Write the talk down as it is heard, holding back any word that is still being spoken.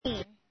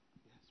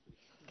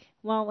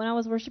Well, when I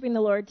was worshiping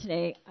the Lord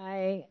today,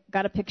 I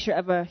got a picture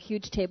of a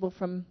huge table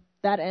from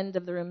that end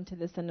of the room to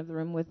this end of the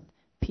room with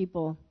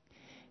people.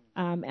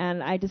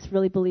 And I just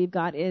really believe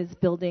God is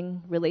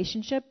building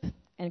relationship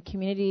and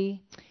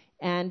community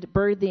and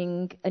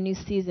birthing a new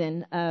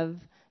season of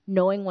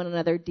knowing one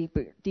another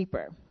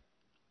deeper.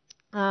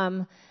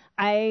 I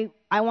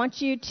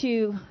want you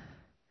to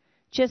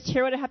just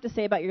hear what I have to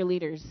say about your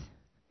leaders.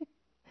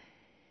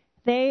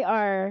 They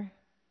are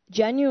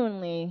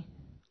genuinely,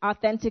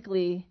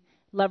 authentically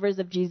lovers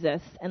of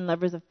Jesus and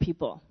lovers of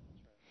people.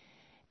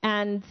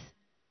 And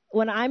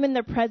when I'm in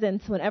their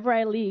presence, whenever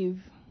I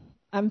leave,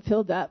 I'm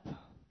filled up.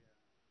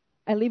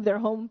 I leave their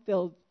home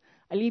filled.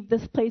 I leave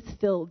this place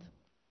filled.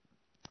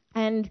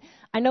 And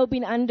I know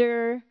being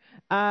under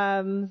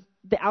the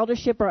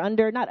eldership or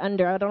not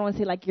under, I don't want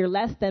to say like you're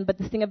less than, but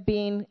this thing of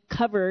being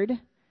covered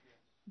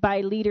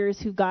by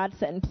leaders who God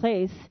set in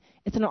place,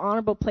 it's an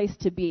honorable place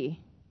to be.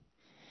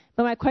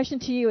 But my question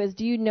to you is,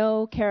 do you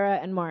know Kara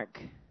and Mark?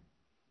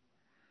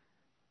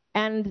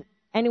 And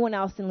anyone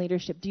else in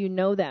leadership, do you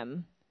know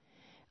them?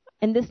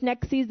 In this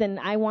next season,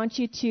 I want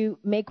you to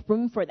make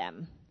room for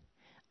them.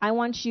 I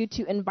want you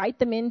to invite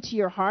them into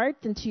your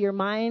hearts, into your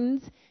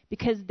minds,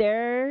 because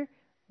their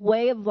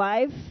way of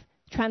life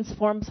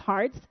transforms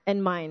hearts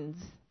and minds.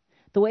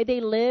 The way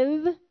they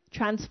live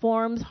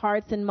transforms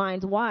hearts and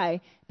minds.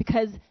 Why?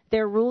 Because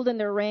they're ruled and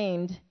they're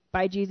reigned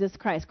by Jesus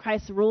Christ.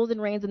 Christ rules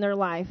and reigns in their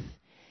life,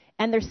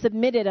 and they're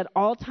submitted at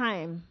all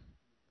time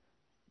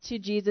to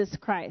Jesus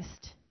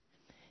Christ.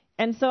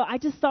 And so I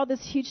just saw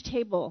this huge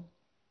table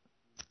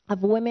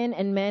of women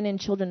and men and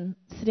children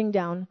sitting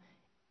down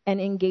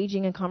and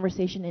engaging in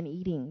conversation and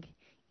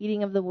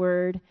eating of the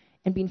word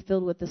and being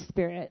filled with the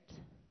Spirit.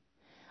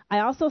 I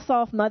also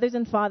saw mothers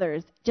and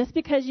fathers. Just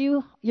because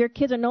your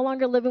kids are no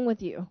longer living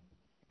with you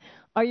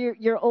or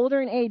you're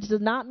older in age does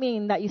not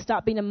mean that you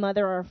stop being a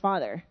mother or a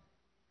father.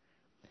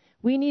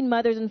 We need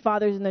mothers and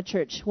fathers in the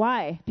church.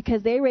 Why?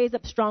 Because they raise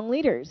up strong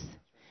leaders.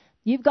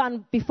 You've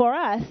gone before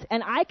us,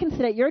 and I can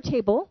sit at your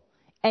table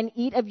and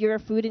eat of your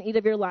food and eat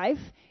of your life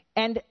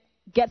and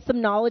get some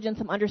knowledge and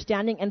some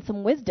understanding and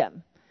some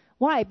wisdom.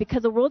 Why?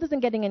 Because the world isn't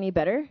getting any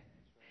better.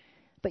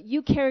 But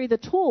you carry the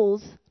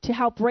tools to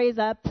help raise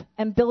up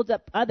and build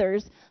up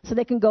others so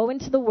they can go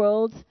into the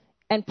world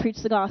and preach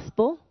the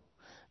gospel,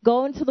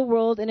 go into the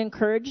world and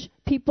encourage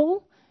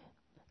people,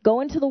 go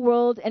into the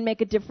world and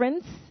make a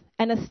difference,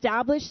 and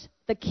establish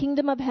the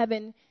kingdom of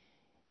heaven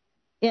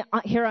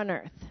here on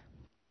earth.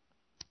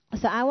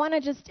 So I want to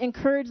just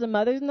encourage the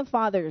mothers and the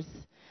fathers,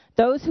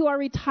 those who are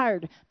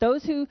retired,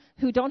 those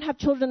who don't have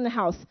children in the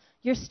house.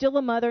 You're still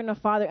a mother and a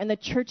father, and the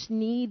church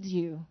needs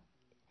you.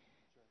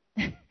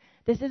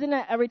 This isn't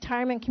a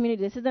retirement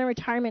community. This isn't a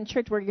retirement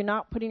church where you're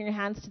not putting your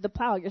hands to the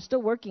plow. You're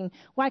still working.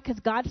 Why? Because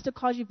God still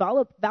calls you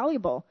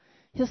valuable.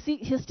 He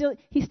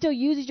still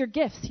uses your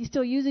gifts. He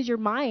still uses your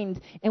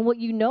mind and what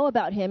you know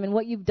about him and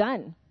what you've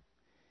done.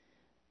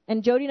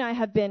 And Jody and I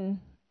have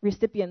been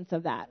recipients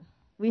of that.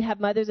 We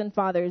have mothers and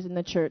fathers in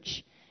the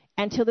church.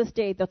 And till this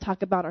day, they'll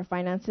talk about our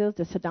finances.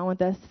 They'll sit down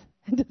with us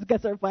and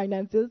discuss our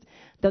finances.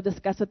 They'll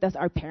discuss with us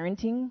our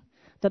parenting.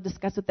 They'll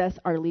discuss with us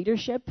our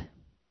leadership.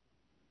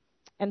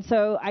 And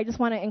so I just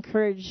want to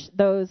encourage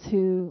those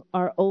who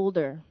are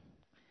older.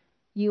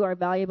 You are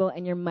valuable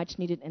and you're much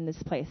needed in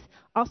this place.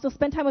 Also,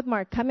 spend time with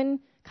Mark. Come and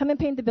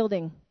paint the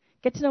building.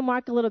 Get to know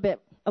Mark a little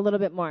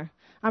bit more.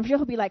 I'm sure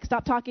he'll be like,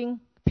 stop talking,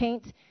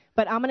 paint.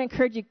 But I'm going to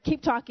encourage you,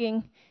 keep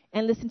talking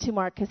and listen to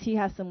Mark because he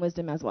has some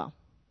wisdom as well.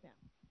 Yeah.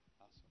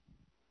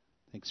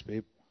 Awesome. Thanks,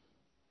 babe.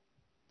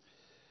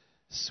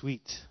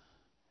 Sweet.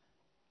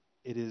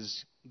 It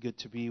is good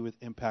to be with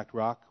Impact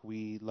Rock.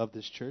 We love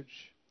this church.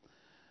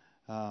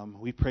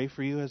 We pray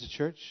for you as a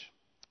church.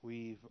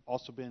 We've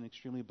also been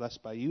extremely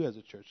blessed by you as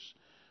a church.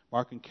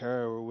 Mark and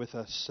Kara were with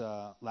us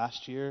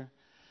last year,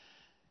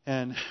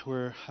 and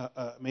we're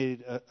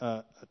made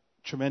a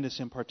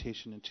tremendous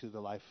impartation into the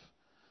life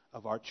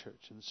of our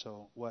church. And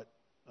so what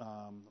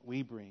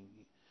we bring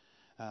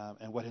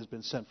and what has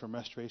been sent from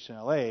Restoration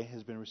LA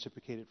has been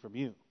reciprocated from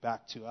you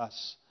back to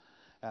us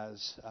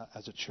as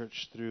a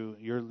church through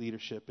your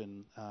leadership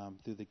and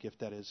through the gift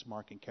that is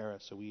Mark and Kara.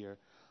 So we are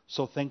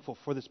so thankful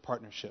for this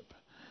partnership.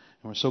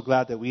 And we're so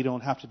glad that we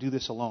don't have to do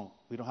this alone.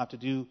 We don't have to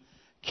do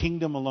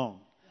kingdom alone.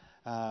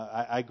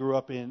 I grew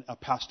up in a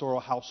pastoral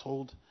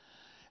household,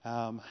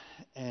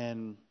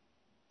 and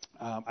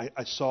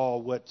I saw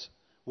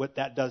what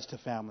that does to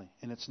family.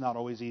 And it's not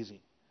always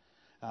easy,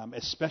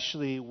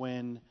 especially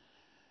when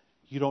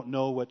you don't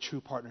know what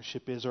true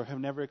partnership is or have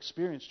never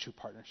experienced true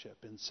partnership.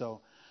 And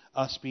so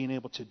us being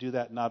able to do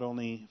that not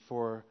only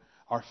for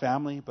our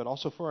family, but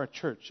also for our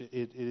church,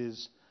 it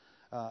is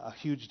a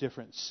huge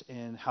difference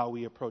in how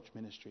we approach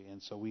ministry.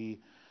 And so we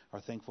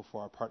are thankful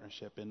for our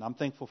partnership. And I'm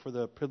thankful for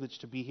the privilege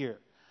to be here.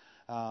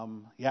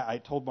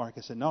 I told Mark,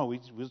 I said, no,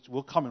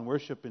 we'll come and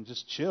worship and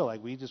just chill.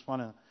 Like, we just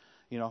want to,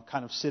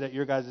 kind of sit at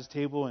your guys'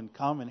 table and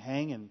come and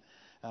hang, and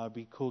it'd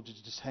be cool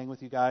to just hang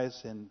with you guys.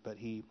 But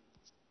he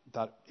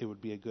thought it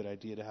would be a good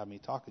idea to have me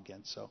talk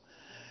again. So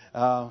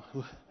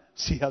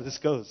see how this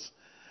goes.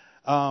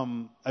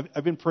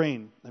 I've been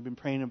praying. I've been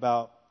praying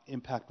about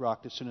Impact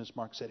Rock as soon as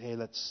Mark said, hey,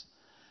 let's,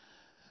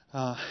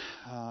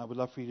 I would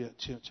love for you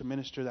to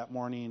minister that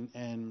morning.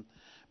 And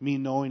me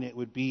knowing it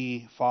would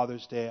be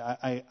Father's Day,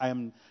 I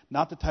am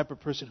not the type of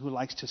person who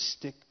likes to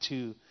stick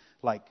to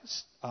like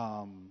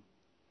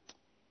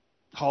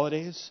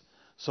holidays.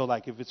 So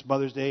like if it's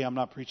Mother's Day, I'm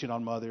not preaching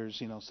on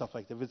mothers, stuff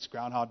like that. If it's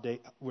Groundhog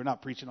Day, we're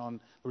not preaching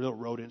on little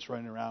rodents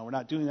running around. We're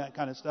not doing that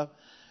kind of stuff.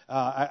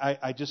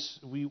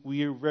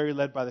 We are very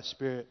led by the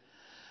Spirit.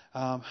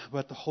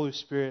 But the Holy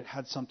Spirit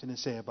had something to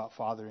say about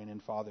fathering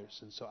and fathers.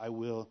 And so I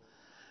will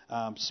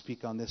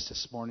speak on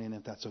this morning,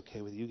 if that's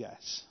okay with you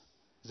guys.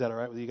 Is that all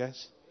right with you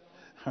guys?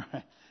 All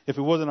right. If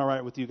it wasn't all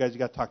right with you guys, you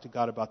got to talk to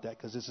God about that,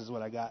 because this is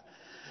what I got.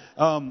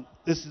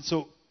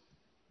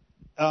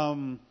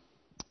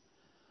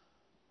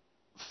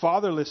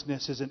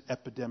 Fatherlessness is an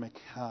epidemic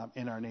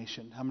in our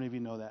nation. How many of you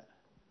know that?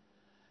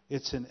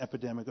 It's an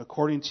epidemic.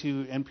 According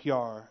to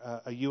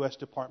NPR, a U.S.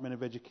 Department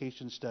of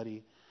Education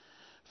study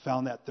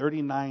found that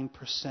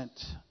 39%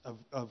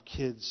 of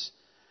kids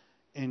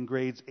in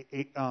grades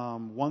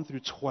 1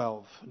 through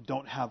 12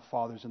 don't have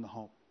fathers in the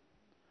home.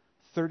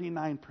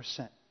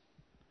 39%.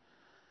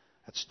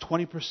 That's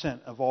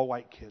 20% of all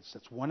white kids.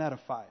 That's 1 out of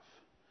 5.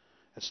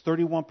 That's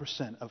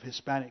 31% of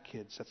Hispanic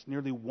kids. That's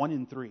nearly 1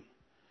 in 3.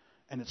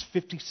 And it's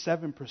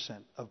 57%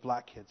 of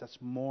black kids. That's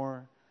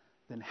more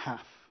than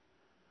half of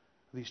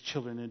these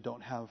children that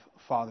don't have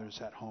fathers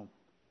at home.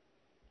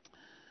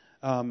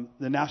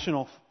 The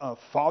National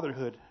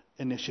Fatherhood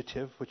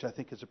Initiative, which I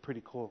think is a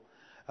pretty cool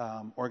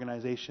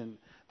organization,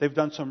 they've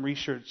done some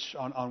research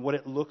on what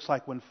it looks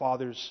like when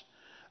fathers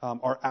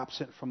are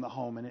absent from the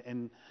home.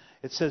 And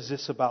it says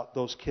this about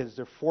those kids.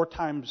 They're 4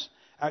 times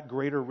at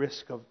greater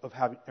risk of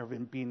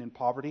being in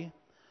poverty.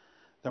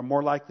 They're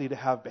more likely to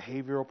have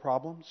behavioral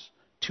problems.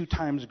 2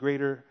 times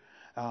greater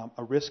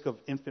a risk of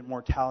infant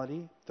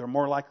mortality. They're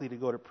more likely to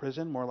go to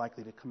prison, more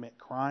likely to commit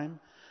crime.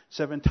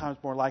 7 times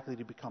more likely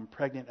to become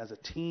pregnant as a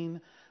teen,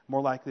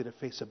 more likely to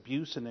face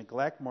abuse and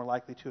neglect, more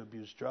likely to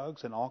abuse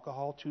drugs and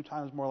alcohol, 2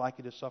 times more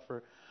likely to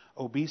suffer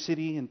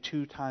obesity, and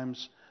 2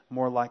 times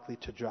more likely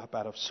to drop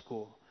out of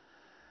school.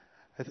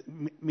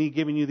 Me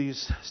giving you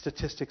these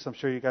statistics, I'm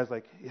sure you guys are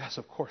like, yes,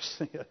 of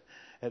course.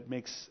 It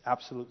makes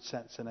absolute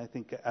sense. And I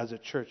think as a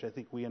church, I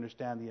think we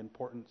understand the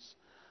importance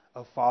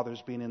of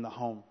fathers being in the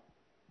home.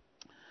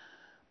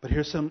 But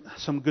here's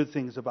some good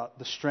things about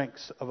the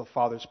strengths of a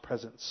father's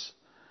presence.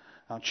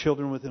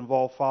 Children with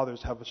involved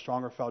fathers have a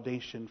stronger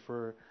foundation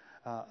for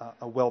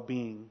a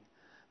well-being.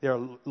 They are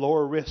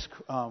lower risk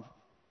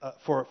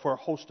for a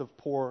host of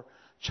poor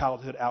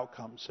childhood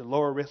outcomes, so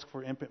lower risk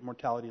for infant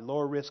mortality,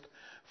 lower risk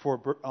for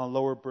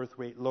lower birth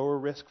rate, lower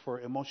risk for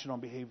emotional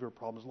and behavioral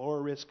problems,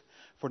 lower risk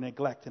for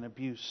neglect and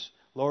abuse,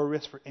 lower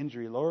risk for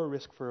injury, lower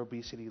risk for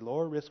obesity,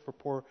 lower risk for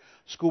poor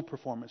school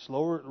performance,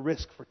 lower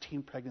risk for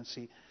teen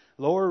pregnancy,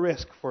 lower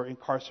risk for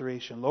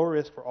incarceration, lower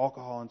risk for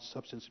alcohol and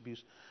substance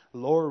abuse,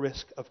 lower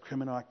risk of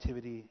criminal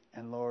activity,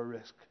 and lower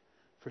risk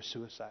for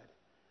suicide.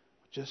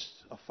 Just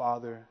a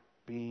father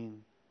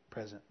being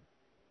present.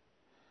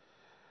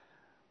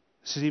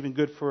 This is even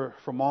good for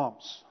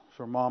moms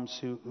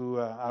who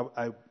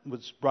I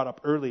was brought up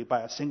early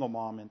by a single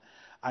mom, and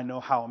I know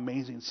how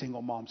amazing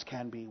single moms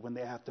can be when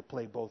they have to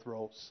play both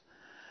roles.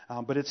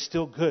 But it's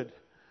still good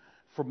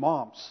for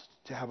moms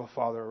to have a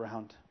father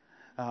around.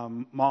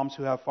 Moms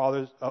who have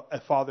a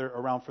father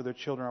around for their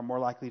children are more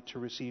likely to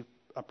receive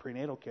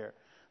prenatal care,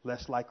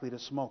 less likely to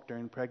smoke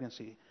during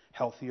pregnancy,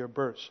 healthier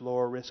births,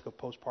 lower risk of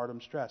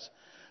postpartum stress,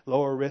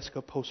 lower risk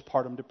of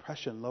postpartum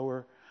depression,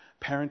 lower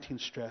parenting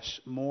stress,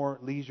 more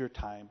leisure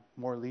time,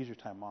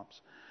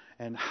 moms,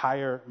 and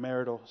higher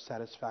marital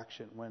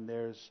satisfaction when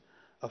there's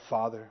a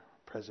father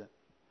present.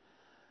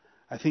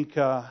 I think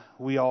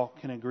we all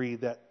can agree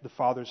that the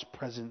father's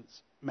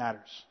presence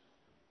matters.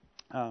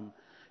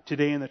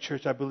 Today in the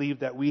church, I believe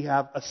that we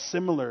have a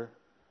similar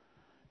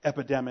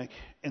epidemic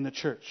in the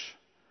church.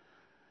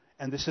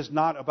 And this is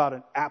not about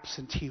an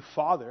absentee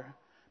father,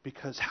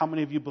 because how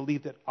many of you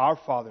believe that our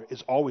Father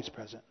is always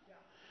present?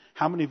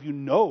 How many of you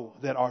know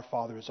that our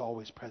Father is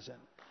always present?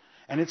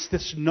 And it's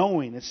this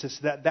knowing, it's this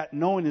that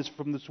knowing is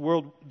from this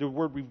world, the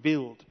word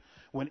revealed.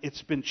 When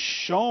it's been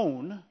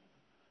shown,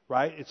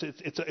 right?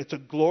 It's a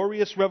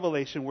glorious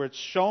revelation where it's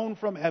shown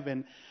from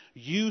heaven.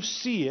 You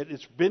see it,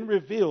 it's been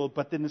revealed,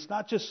 but then it's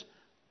not just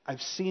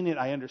I've seen it,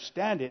 I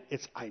understand it.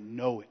 It's I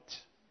know it.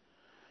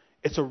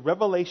 It's a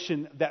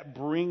revelation that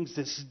brings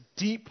this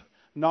deep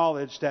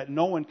knowledge that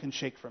no one can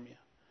shake from you.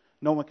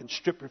 No one can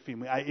strip it from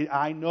me.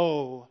 I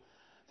know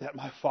that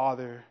my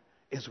Father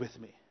is with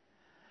me.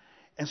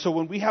 And so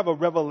when we have a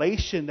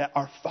revelation that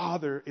our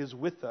Father is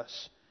with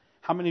us,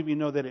 how many of you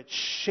know that it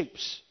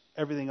shapes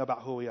everything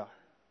about who we are?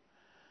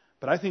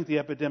 But I think the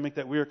epidemic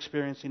that we're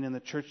experiencing in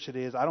the church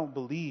today is I don't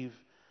believe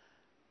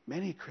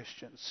many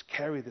Christians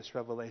carry this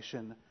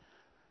revelation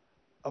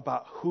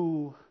about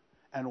who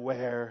and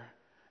where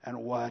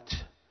and what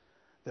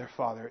their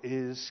Father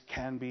is,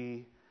 can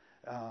be,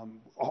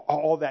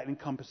 all that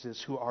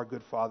encompasses who our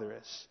good Father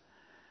is.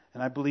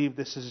 And I believe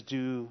this is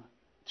due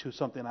to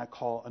something I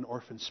call an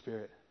orphan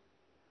spirit.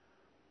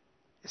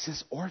 It's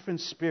this orphan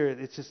spirit.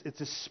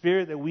 It's a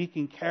spirit that we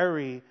can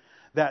carry,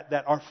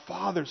 that our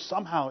Father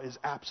somehow is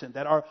absent,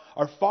 that our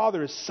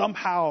Father is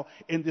somehow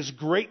in this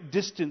great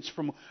distance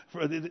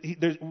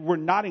we're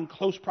not in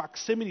close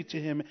proximity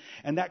to Him,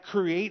 and that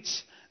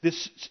creates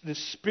this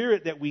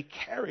spirit that we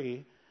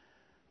carry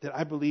that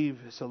I believe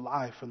is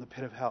alive from the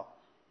pit of hell.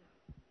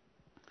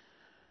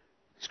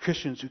 These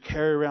Christians who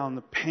carry around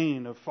the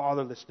pain of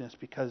fatherlessness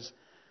because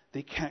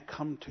they can't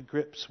come to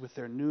grips with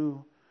their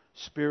new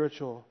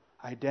spiritual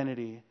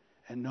identity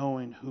and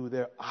knowing who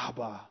their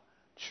Abba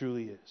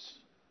truly is.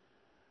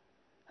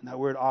 And that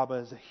word Abba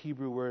is a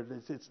Hebrew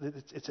word.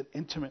 It's an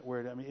intimate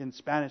word. I mean, in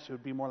Spanish it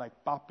would be more like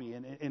papi,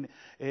 and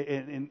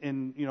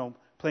in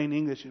plain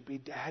English it would be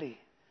daddy.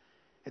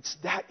 It's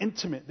that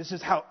intimate. This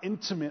is how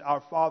intimate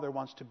our Father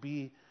wants to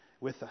be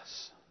with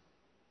us.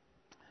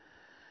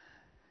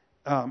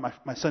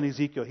 My son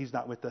Ezekiel, he's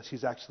not with us.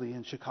 He's actually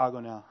in Chicago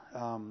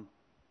now.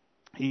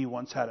 He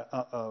once had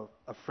a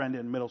friend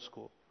in middle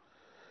school.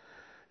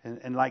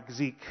 And like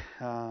Zeke,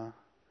 the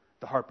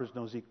Harpers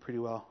know Zeke pretty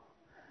well.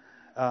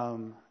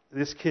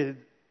 This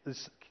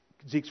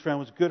Zeke's friend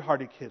was a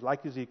good-hearted kid,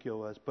 like Ezekiel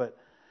was, but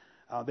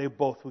they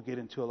both would get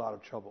into a lot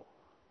of trouble.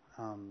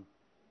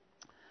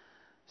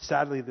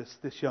 Sadly,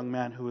 this young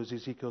man who was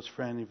Ezekiel's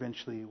friend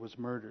eventually was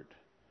murdered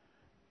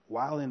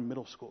while in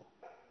middle school.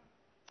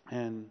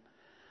 And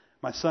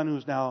my son,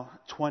 who's now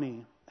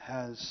 20,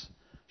 has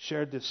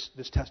shared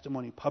this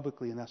testimony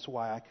publicly, and that's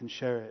why I can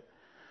share it.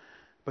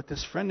 But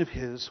this friend of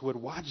his would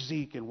watch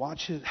Zeke and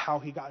watch how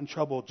he got in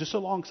trouble just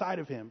alongside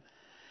of him.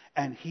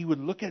 And he would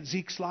look at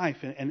Zeke's life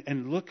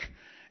and look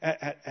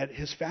at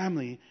his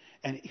family,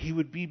 and he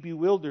would be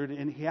bewildered.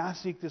 And he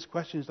asked Zeke this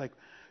question. He's like,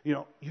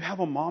 you have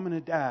a mom and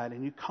a dad,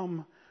 and you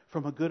come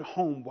from a good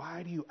home.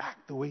 Why do you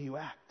act the way you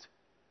act?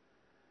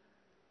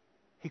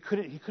 He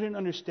couldn't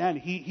understand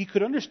it. He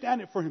could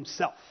understand it for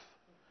himself,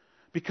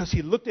 because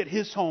he looked at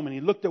his home and he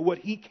looked at what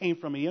he came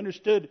from. He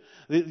understood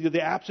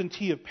the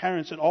absentee of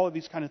parents and all of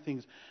these kind of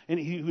things. And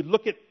he would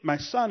look at my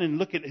son and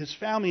look at his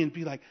family and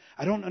be like,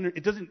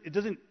 it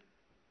doesn't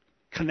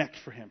connect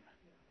for him.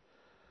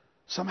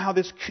 Somehow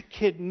this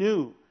kid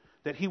knew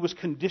that he was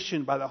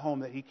conditioned by the home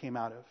that he came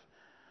out of.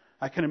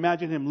 I can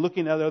imagine him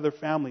looking at other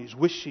families,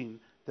 wishing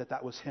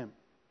that was him.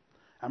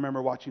 I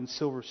remember watching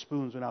Silver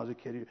Spoons when I was a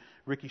kid.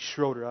 Ricky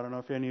Schroeder, I don't know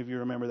if any of you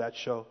remember that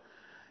show.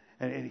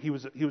 And he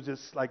was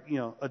this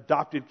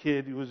adopted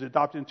kid. He was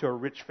adopted into a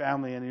rich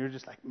family, and you're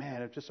just like,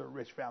 man, if just a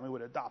rich family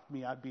would adopt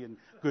me, I'd be in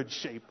good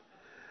shape.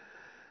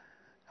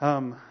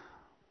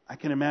 I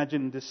can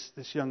imagine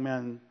this young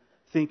man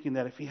thinking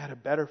that if he had a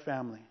better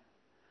family,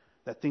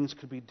 that things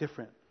could be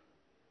different,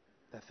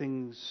 that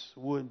things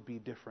would be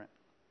different.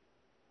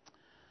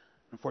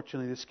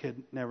 Unfortunately, this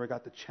kid never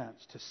got the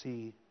chance to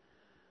see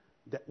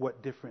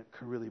what different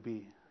could really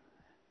be.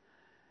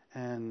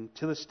 And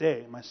to this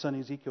day, my son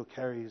Ezekiel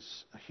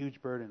carries a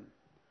huge burden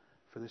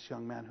for this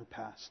young man who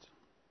passed.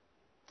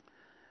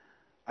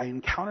 I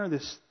encounter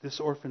this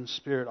orphan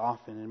spirit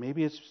often, and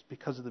maybe it's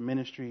because of the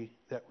ministry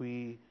that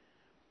we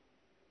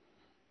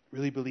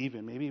really believe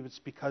in. Maybe it's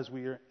because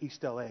we are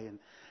East LA,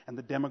 and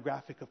the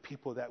demographic of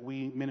people that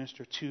we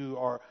minister to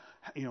are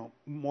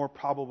more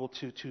probable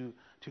to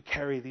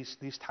carry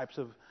these types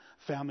of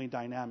family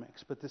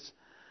dynamics. But this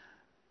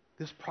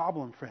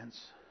problem,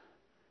 friends,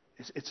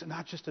 it's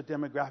not just a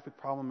demographic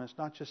problem. It's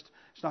not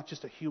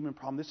just a human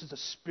problem. This is a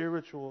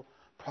spiritual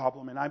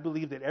problem, and I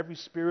believe that every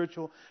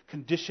spiritual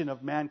condition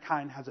of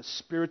mankind has a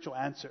spiritual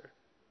answer.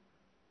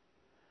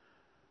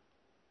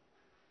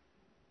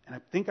 And I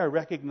think I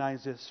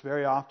recognize this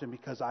very often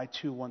because I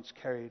too once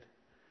carried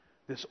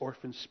this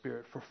orphan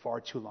spirit for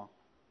far too long.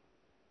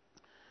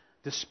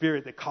 This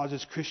spirit that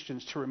causes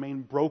Christians to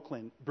remain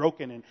broken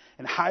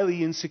and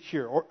highly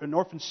insecure. An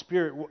orphan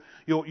spirit,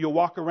 you'll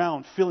walk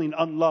around feeling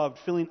unloved,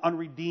 feeling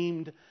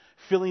unredeemed,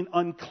 feeling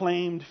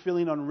unclaimed,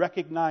 feeling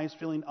unrecognized,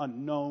 feeling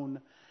unknown,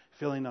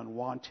 feeling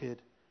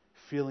unwanted,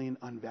 feeling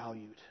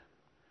unvalued.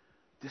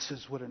 This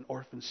is what an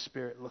orphan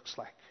spirit looks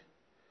like.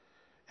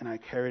 And I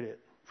carried it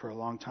for a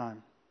long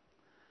time.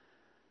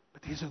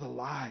 But these are the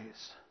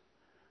lies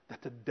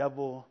that the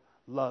devil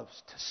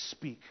loves to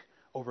speak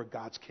over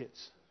God's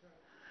kids.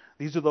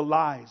 These are the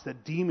lies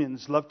that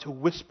demons love to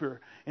whisper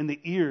in the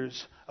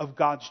ears of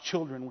God's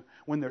children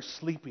when they're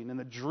sleeping, and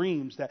the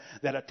dreams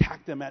that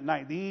attack them at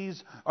night.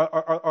 These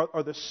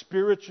are the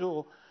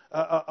spiritual,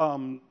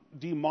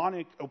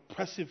 demonic,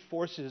 oppressive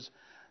forces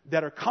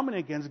that are coming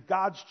against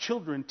God's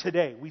children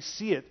today. We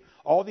see it.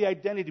 All the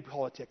identity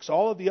politics,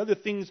 all of the other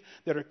things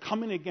that are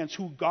coming against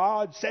who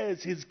God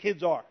says His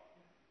kids are.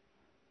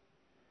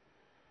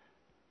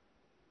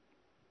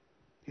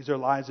 These are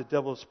lies the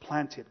devil has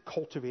planted,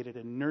 cultivated,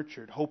 and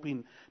nurtured,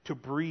 hoping to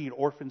breed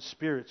orphan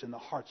spirits in the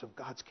hearts of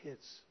God's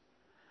kids.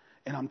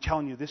 And I'm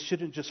telling you, this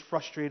shouldn't just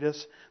frustrate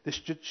us. This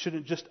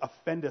shouldn't just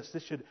offend us.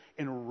 This should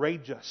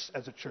enrage us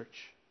as a church.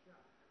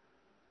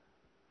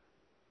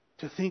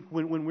 To think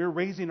when we're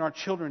raising our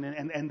children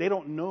and they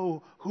don't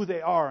know who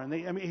they are, and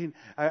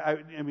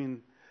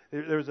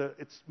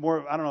it's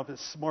more, I don't know if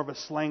it's more of a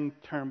slang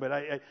term, but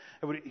I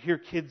would hear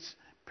kids,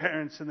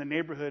 parents in the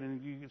neighborhood,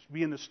 and you just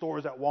be in the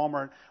stores at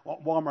Walmart.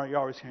 Walmart, you're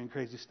always hearing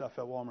crazy stuff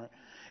at Walmart.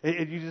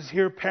 And you just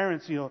hear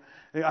parents,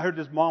 I heard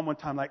this mom one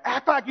time like,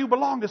 act like you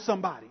belong to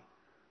somebody.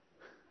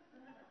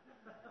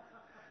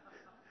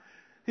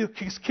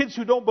 Kids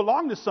who don't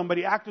belong to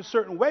somebody act a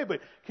certain way,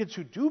 but kids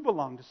who do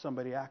belong to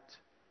somebody act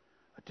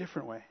a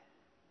different way.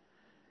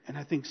 And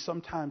I think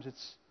sometimes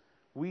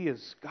we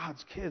as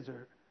God's kids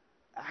are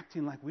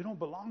acting like we don't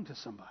belong to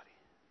somebody.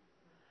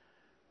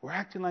 We're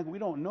acting like we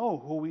don't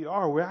know who we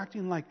are. We're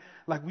acting like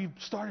we've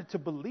started to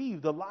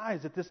believe the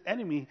lies that this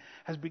enemy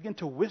has begun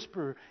to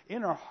whisper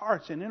in our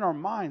hearts and in our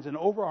minds and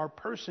over our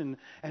person.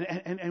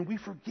 And we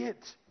forget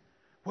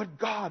what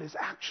God has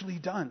actually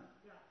done.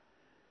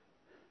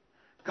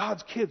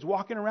 God's kids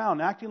walking around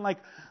acting like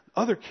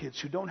other kids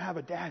who don't have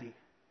a daddy.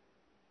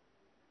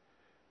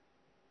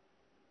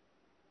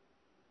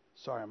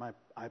 Sorry, my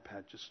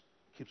iPad just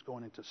keeps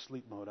going into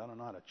sleep mode. I don't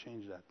know how to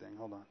change that thing.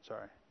 Hold on,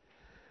 sorry.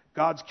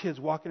 God's kids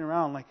walking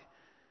around like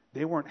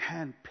they weren't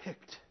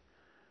handpicked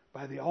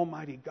by the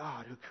Almighty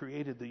God who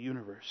created the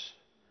universe.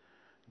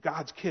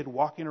 God's kid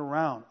walking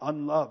around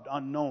unloved,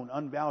 unknown,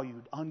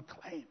 unvalued,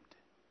 unclaimed.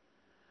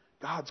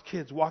 God's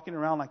kids walking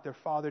around like their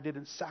father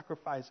didn't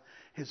sacrifice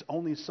his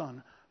only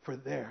son for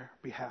their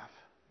behalf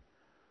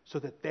so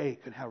that they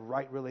could have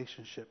right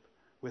relationship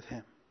with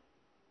him.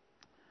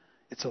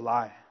 It's a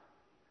lie.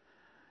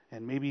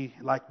 And maybe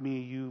like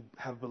me, you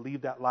have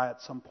believed that lie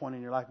at some point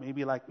in your life.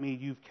 Maybe like me,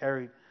 you've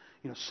carried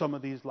some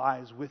of these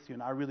lies with you.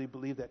 And I really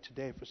believe that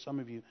today, for some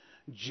of you,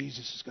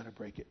 Jesus is going to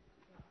break it.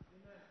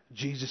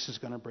 Jesus is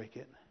going to break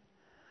it.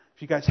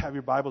 If you guys have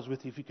your Bibles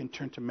with you, if you can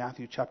turn to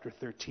Matthew chapter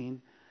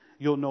 13.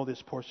 You'll know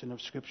this portion of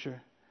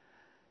Scripture.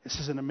 This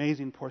is an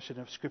amazing portion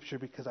of Scripture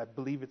because I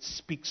believe it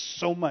speaks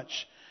so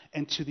much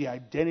into the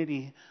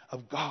identity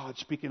of God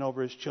speaking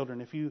over His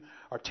children. If you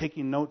are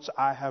taking notes,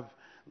 I have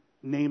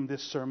named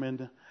this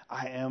sermon,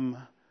 I Am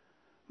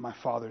My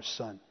Father's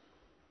Son.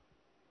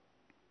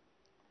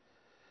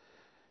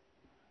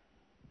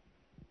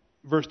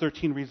 Verse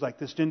 13 reads like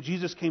this. Then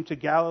Jesus came to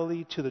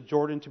Galilee, to the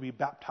Jordan, to be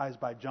baptized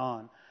by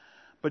John.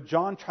 But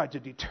John tried to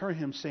deter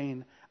him,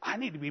 saying, I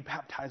need to be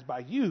baptized by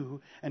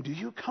you, and do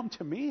you come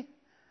to me?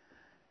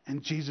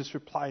 And Jesus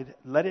replied,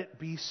 let it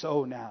be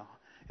so now.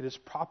 It is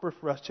proper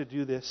for us to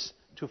do this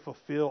to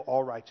fulfill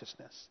all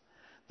righteousness.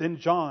 Then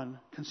John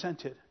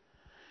consented.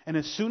 And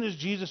as soon as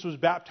Jesus was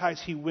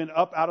baptized, he went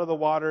up out of the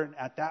water, and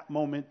at that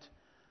moment,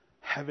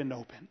 heaven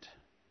opened.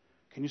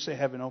 Can you say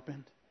heaven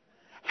opened?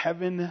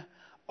 Heaven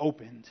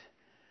opened.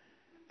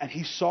 And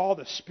he saw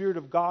the Spirit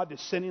of God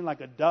descending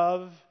like a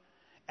dove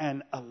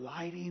and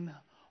alighting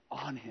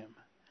on him.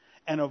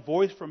 And a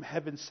voice from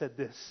heaven said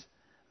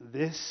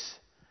this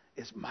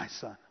is my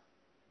Son.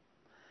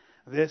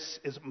 This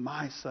is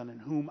my Son in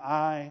whom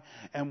I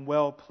am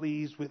well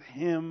pleased. With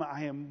him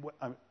I'm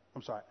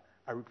sorry,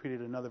 I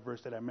repeated another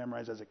verse that I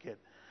memorized as a kid.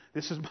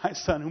 This is my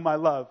Son whom I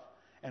love,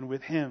 and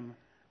with him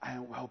I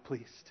am well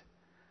pleased.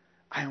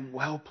 I am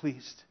well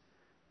pleased.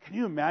 Can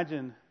you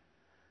imagine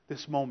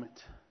this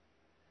moment?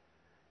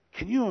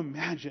 Can you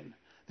imagine?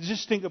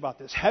 Just think about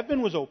this.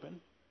 Heaven was open.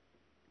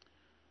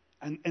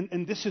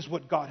 And this is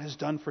what God has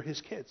done for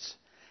his kids.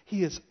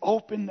 He has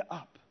opened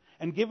up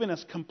and given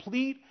us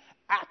complete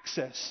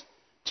access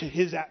to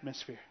his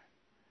atmosphere,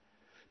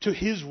 to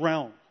his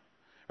realm.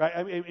 Right?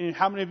 I mean,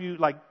 how many of you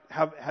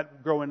have had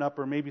growing up,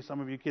 or maybe some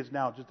of you kids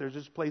now, there's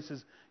just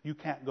places you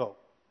can't go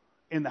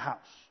in the house.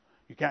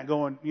 You can't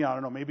go in, I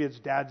don't know, maybe it's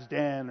Dad's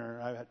den, or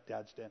I had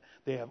Dad's den.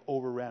 They have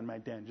overran my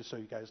den, just so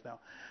you guys know.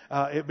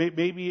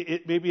 Maybe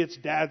it's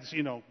Dad's,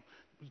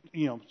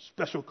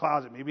 special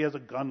closet. Maybe he has a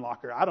gun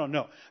locker. I don't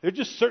know. There's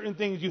just certain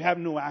things you have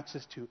no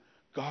access to.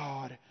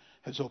 God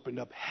has opened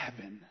up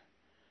heaven.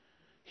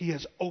 He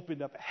has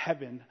opened up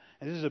heaven.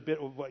 And this is a bit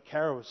of what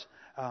Kara was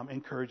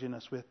encouraging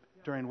us with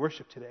during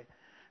worship today.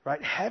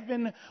 Right?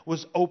 Heaven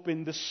was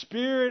open. The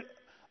Spirit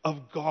of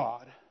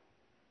God,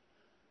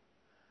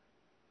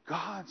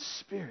 God's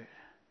Spirit,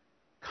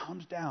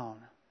 comes down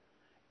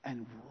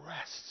and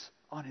rests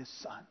on his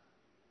Son.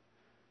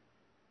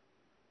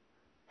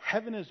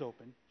 Heaven is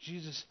open.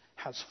 Jesus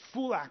has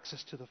full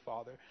access to the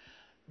Father.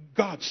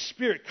 God's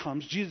Spirit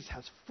comes. Jesus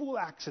has full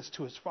access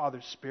to his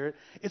Father's Spirit.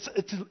 It's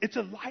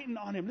a lighting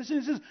on him. Listen,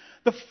 this is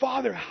the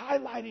Father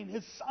highlighting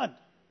his Son.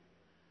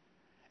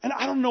 And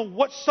I don't know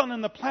what son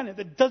on the planet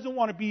that doesn't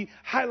want to be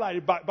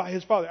highlighted by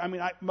his father. I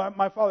mean,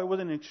 my father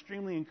wasn't an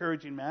extremely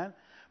encouraging man,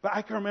 but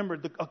I can remember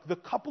the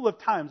couple of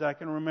times that I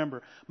can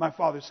remember my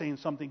father saying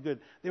something good.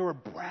 They were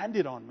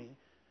branded on me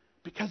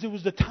because it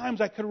was the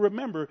times I could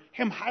remember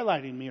him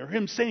highlighting me or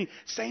him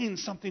saying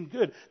something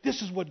good.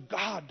 This is what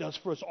God does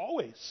for us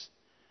always.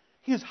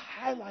 He is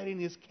highlighting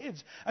his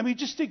kids. I mean,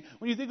 just think,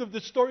 when you think of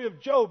the story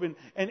of Job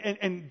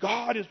and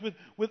God is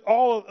with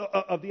all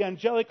of the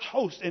angelic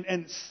host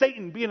and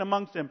Satan being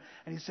amongst them.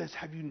 And he says,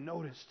 have you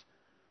noticed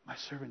my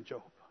servant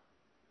Job?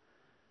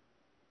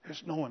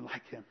 There's no one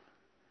like him.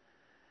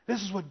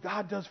 This is what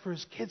God does for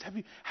his kids. Have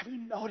you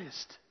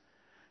noticed?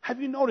 Have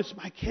you noticed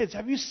my kids?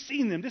 Have you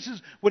seen them? This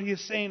is what he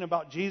is saying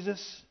about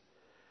Jesus.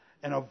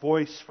 And a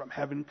voice from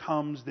heaven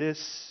comes.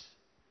 This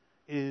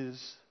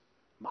is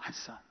my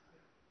son.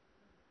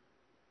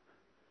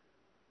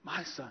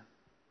 My son.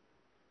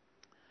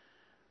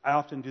 I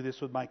often do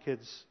this with my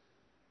kids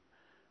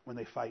when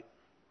they fight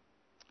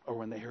or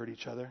when they hurt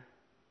each other.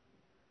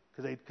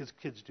 Because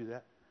kids do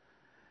that.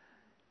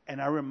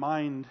 And I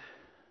remind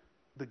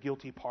the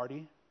guilty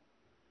party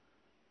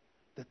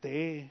that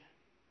they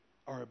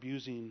are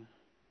abusing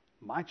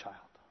my child.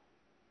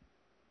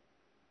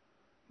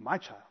 My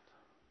child.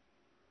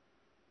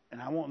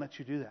 And I won't let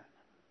you do that.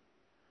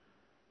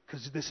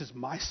 Because this is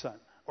my son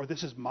or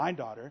this is my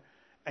daughter,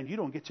 and you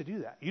don't get to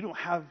do that. You don't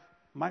have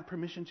my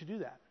permission to do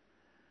that.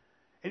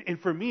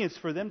 And for me, it's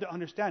for them to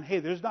understand, hey,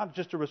 there's not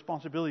just a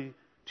responsibility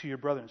to your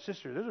brother and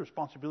sister. There's a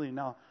responsibility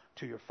now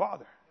to your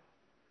father.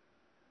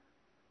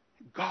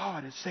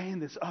 God is saying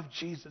this of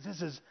Jesus.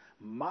 This is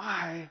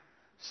my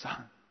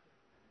son.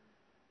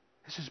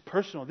 This is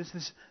personal.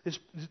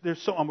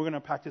 There's so, and we're going to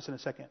unpack this in a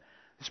second.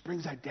 This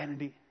brings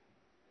identity.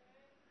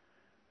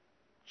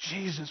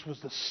 Jesus was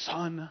the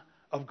Son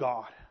of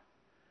God.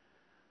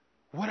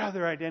 What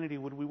other identity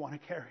would we want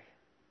to carry?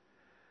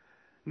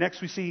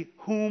 Next we see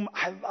whom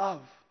I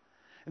love.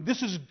 And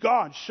this is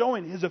God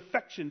showing his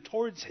affection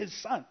towards his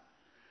son.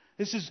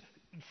 This is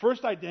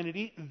first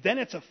identity, then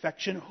it's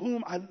affection,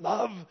 whom I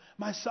love,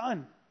 my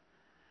son.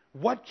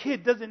 What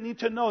kid doesn't need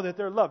to know that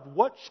they're loved?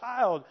 What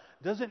child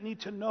doesn't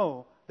need to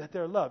know that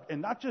they're loved?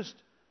 And not just,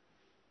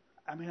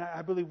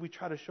 I believe we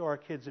try to show our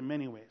kids in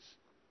many ways.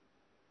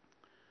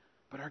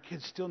 But our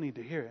kids still need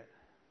to hear it.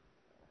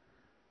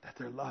 That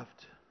they're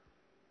loved.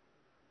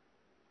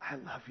 I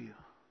love you.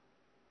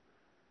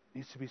 It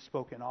needs to be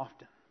spoken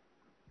often.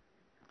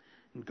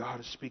 And God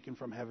is speaking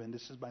from heaven.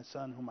 This is my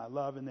son whom I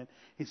love. And then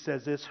he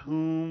says this,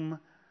 whom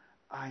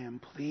I am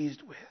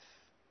pleased with.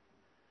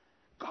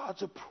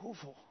 God's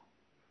approval.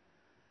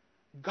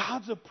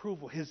 God's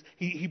approval.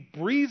 He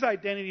breathes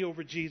identity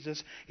over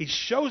Jesus. He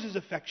shows his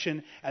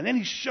affection. And then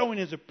he's showing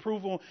his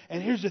approval.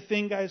 And here's the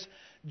thing, guys.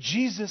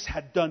 Jesus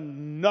had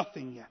done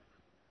nothing yet.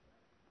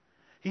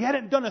 He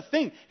hadn't done a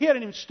thing. He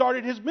hadn't even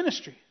started his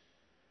ministry.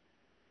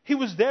 He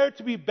was there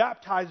to be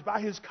baptized by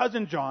his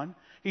cousin John.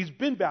 He's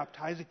been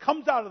baptized. He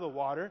comes out of the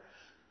water.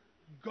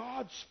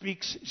 God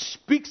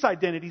speaks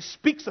identity,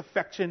 speaks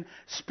affection,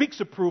 speaks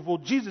approval.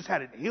 Jesus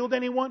hadn't healed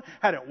anyone,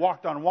 hadn't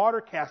walked on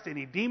water, cast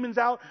any demons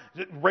out,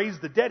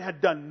 raised the dead,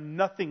 had done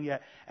nothing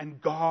yet. And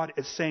God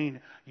is saying,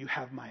 you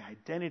have my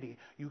identity.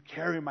 You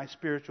carry my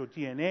spiritual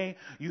DNA.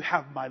 You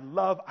have my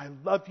love. I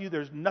love you.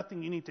 There's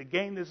nothing you need to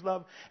gain this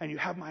love. And you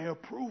have my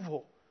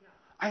approval.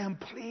 I am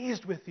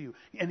pleased with you.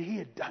 And he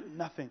had done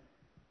nothing.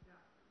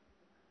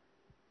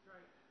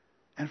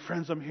 And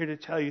friends, I'm here to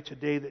tell you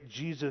today that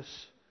Jesus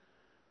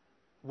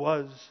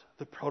was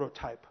the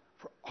prototype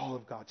for all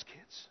of God's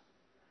kids.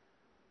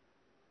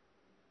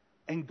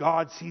 And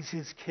God sees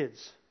his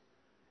kids,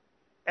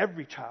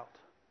 every child,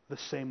 the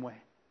same way.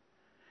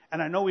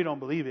 And I know we don't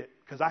believe it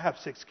because I have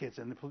 6 kids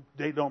and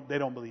they don't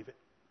believe it.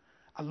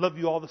 I love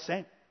you all the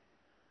same.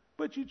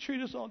 But you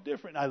treat us all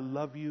different. I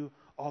love you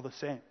all the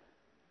same.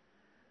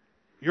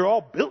 You're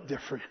all built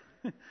different.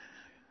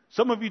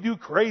 Some of you do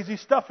crazy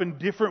stuff in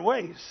different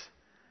ways.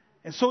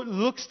 And so it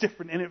looks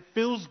different and it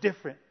feels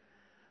different.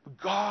 But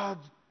God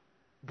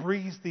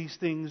breathes these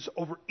things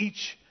over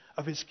each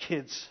of his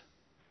kids.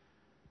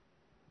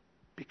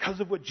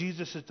 Because of what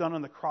Jesus has done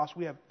on the cross,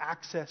 we have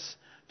access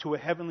to a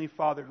heavenly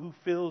Father who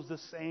feels the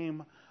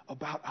same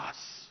about us.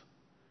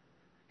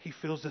 He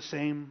feels the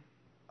same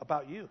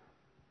about you.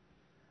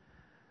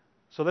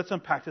 So let's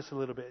unpack this a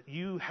little bit.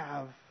 You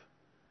have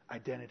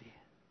identity.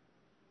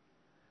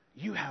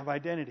 You have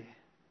identity.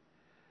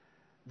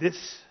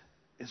 This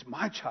is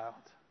my child.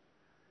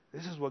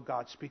 This is what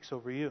God speaks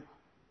over you.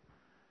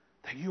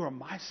 That you are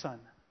my son.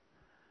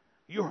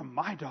 You are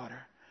my daughter.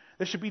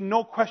 There should be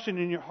no question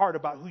in your heart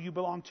about who you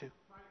belong to.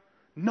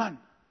 None.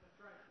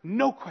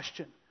 No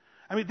question.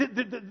 I mean,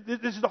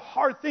 this is a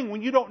hard thing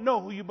when you don't know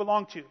who you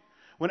belong to.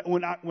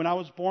 When I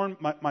was born,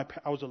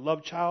 I was a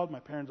love child.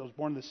 I was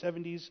born in the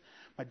 70s.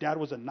 My dad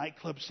was a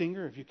nightclub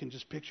singer, if you can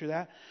just picture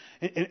that.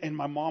 And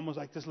my mom was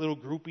like this little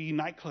groupie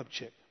nightclub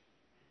chick.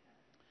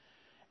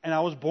 And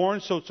I was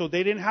born, so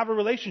they didn't have a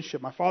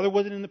relationship. My father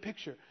wasn't in the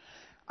picture.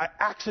 I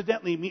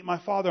accidentally meet my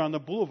father on the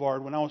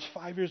boulevard when I was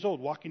 5 years old,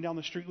 walking down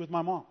the street with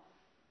my mom.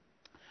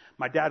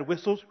 My dad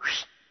whistles.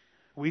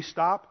 We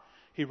stop.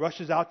 He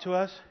rushes out to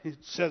us.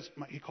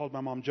 He called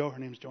my mom Joe. Her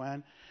name's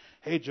Joanne.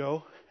 Hey,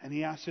 Joe. And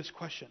he asked this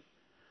question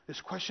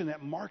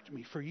that marked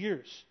me for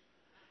years.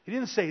 He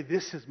didn't say,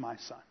 this is my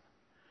son.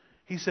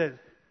 He said,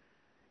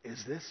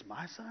 is this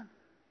my son?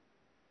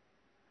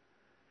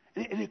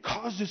 And it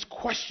caused this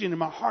question in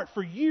my heart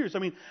for years. I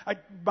mean,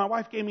 my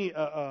wife gave me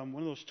one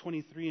of those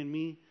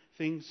 23andMe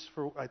things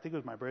for, I think it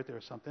was my birthday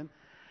or something.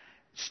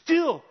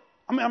 Still,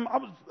 I'm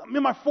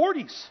in my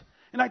 40s.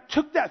 And I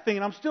took that thing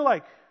and I'm still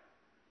like,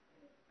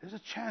 there's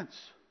a chance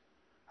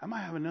I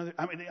might have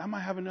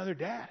another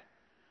dad.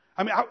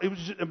 I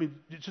mean,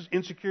 it's just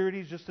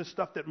insecurities, just the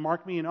stuff that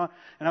marked me.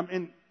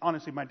 And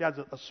honestly, my dad's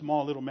a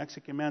small little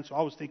Mexican man, so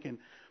I was thinking,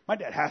 my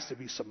dad has to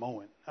be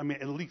Samoan. I mean,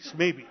 at least,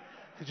 maybe.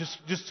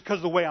 Just because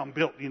of the way I'm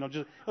built,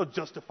 it'll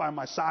justify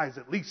my size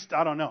at least.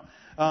 I don't know.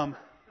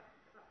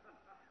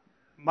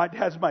 My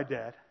dad's my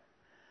dad.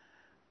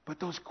 But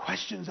those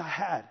questions I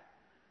had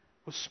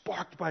was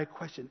sparked by a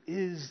question.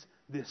 Is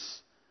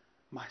this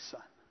my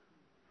son?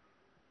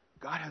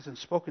 God hasn't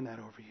spoken that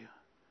over you.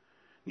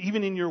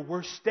 Even in your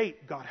worst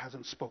state, God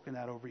hasn't spoken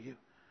that over you.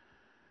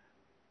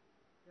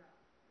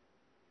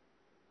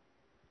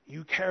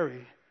 You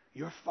carry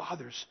your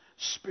Father's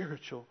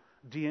spiritual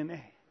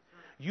DNA.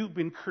 You've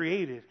been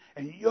created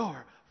in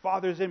your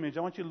Father's image.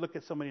 I want you to look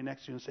at somebody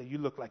next to you and say, you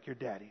look like your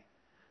daddy.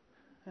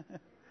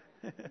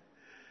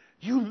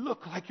 You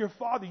look like your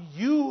Father.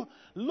 You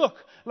look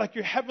like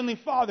your Heavenly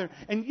Father.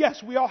 And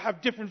yes, we all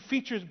have different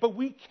features, but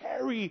we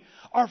carry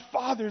our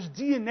Father's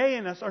DNA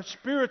in us, our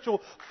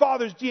spiritual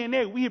Father's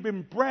DNA. We have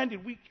been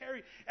branded. We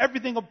carry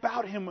everything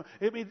about Him.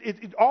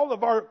 All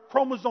of our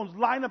chromosomes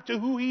line up to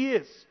who He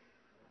is.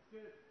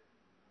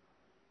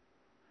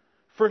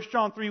 1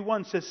 John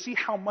 3:1 says, see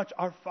how much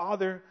our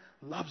Father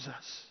loves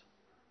us.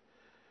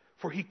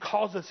 For He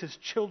calls us His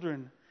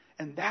children,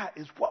 and that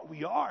is what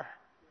we are.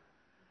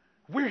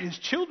 We're His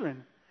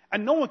children,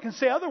 and no one can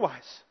say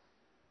otherwise.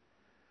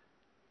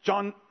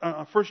 John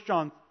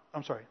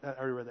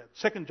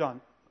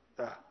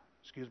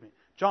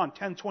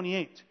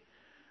 10:28.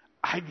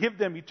 I give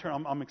them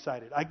eternal. I'm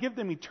excited. I give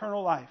them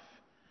eternal life,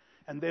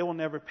 and they will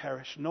never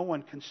perish. No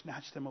one can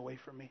snatch them away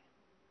from me.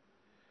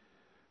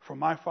 For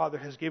my Father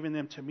has given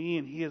them to me,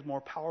 and He is more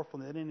powerful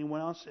than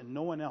anyone else, and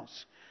no one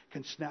else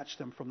can snatch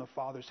them from the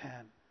Father's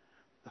hand.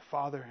 The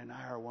Father and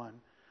I are one.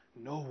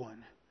 No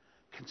one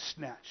can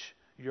snatch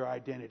your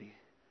identity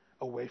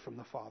away from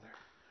the Father.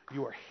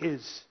 You are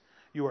His.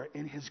 You are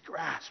in His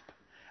grasp.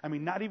 I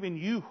mean, not even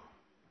you.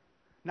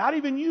 Not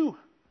even you.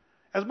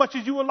 As much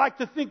as you would like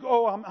to think,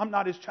 oh, I'm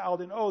not His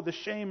child, and oh, the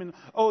shame, and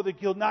oh, the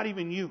guilt, not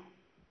even you.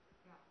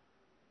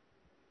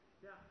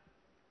 Yeah.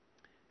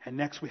 And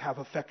next we have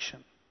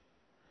affection.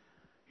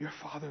 Your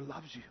Father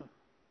loves you.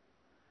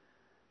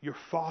 Your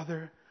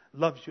Father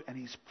loves you, and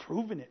He's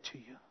proven it to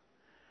you.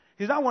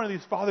 He's not one of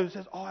these fathers who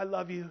says, oh, I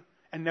love you,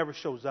 and never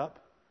shows up.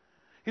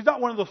 He's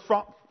not one of those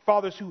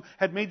fathers who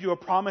had made you a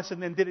promise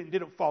and then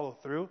didn't follow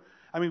through.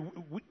 I mean,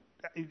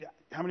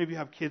 how many of you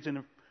have kids and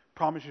have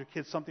promised your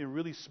kids something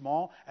really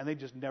small and they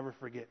just never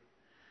forget?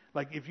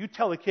 Like if you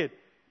tell a kid,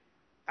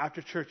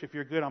 after church, if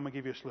you're good, I'm going to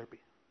give you a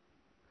Slurpee.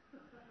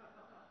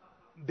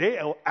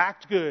 They'll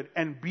act good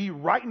and be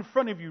right in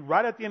front of you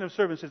right at the end of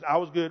service and says, I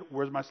was good,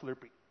 where's my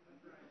Slurpee?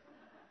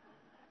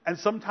 And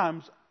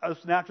sometimes us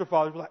natural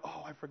fathers were like,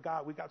 oh, I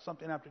forgot. We got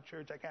something after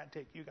church. I can't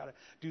take you. Got to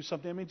do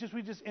something. I mean,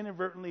 we just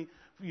inadvertently,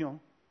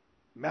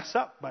 mess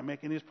up by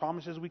making these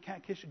promises. We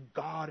can't kiss you.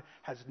 God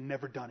has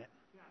never done it.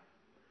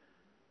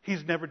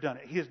 He's never done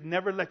it. He has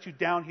never let you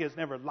down. He has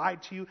never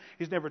lied to you.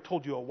 He's never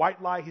told you a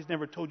white lie. He's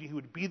never told you He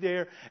would be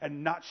there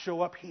and not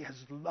show up. He has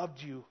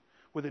loved you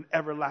with an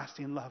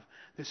everlasting love.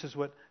 This is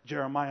what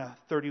Jeremiah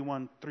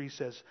 31:3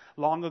 says.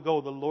 Long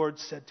ago, the Lord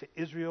said to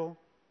Israel,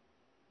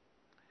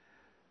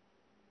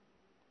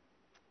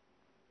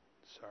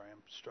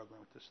 I'm struggling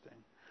with this thing.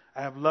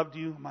 I have loved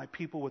you, my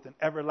people, with an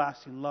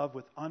everlasting love,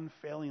 with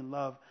unfailing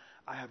love.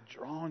 I have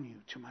drawn you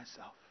to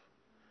myself.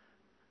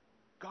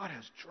 God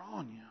has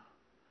drawn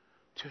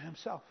you to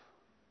Himself.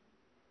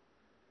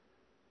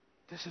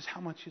 This is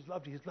how much He's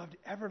loved you. He's loved you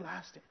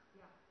everlasting.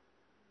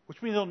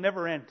 Which means it'll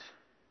never end.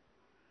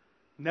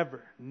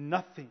 Never.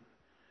 Nothing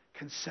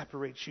can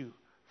separate you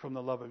from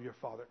the love of your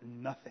Father.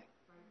 Nothing.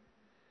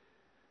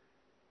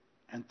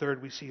 And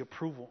third, we see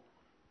approval.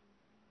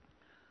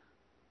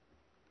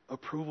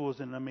 Approval is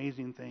an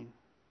amazing thing.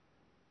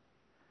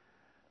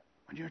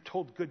 When you're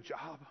told, good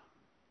job.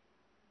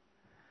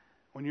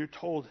 When you're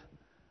told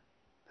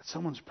that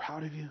someone's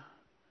proud of you.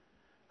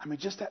 I mean,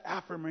 just that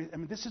affirmation. I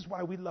mean, this is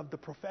why we love the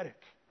prophetic.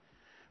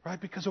 Right?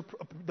 Because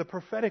the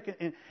prophetic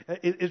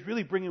is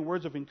really bringing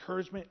words of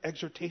encouragement,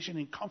 exhortation,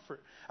 and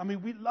comfort. I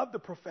mean, we love the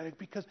prophetic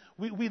because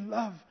we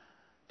love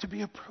to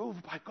be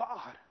approved by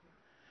God.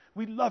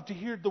 We love to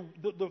hear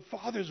the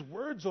Father's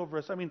words over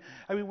us. I mean,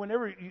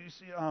 whenever you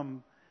see,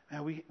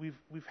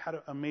 we've had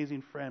an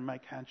amazing friend,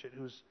 Mike Hanchett,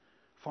 who's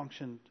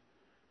functioned,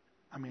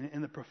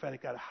 in the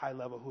prophetic at a high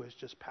level, who has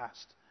just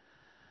passed.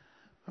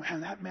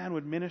 Man, that man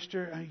would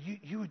minister.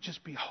 You would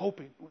just be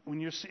hoping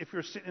if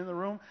you're sitting in the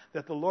room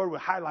that the Lord would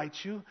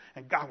highlight you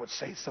and God would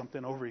say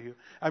something over you.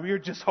 You're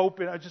just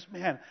hoping.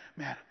 Man,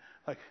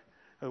 like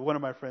one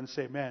of my friends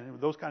say, man,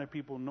 those kind of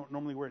people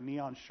normally wear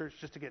neon shirts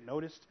just to get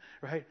noticed,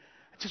 right?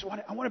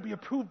 I want to be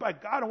approved by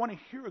God. I want to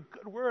hear a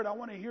good word. I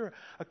want to hear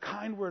a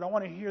kind word. I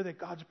want to hear that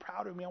God's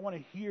proud of me. I want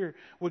to hear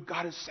what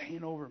God is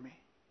saying over me.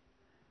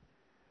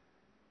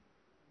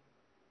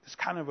 This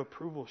kind of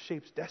approval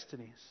shapes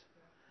destinies.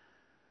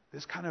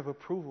 This kind of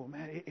approval,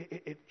 man,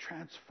 it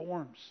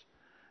transforms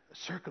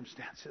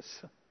circumstances.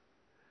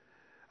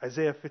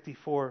 Isaiah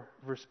 54,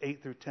 verse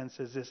 8 through 10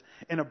 says this,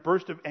 "In a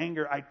burst of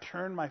anger, I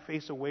turned my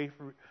face away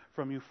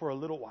from you for a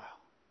little while.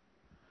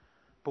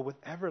 But with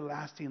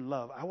everlasting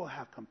love, I will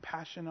have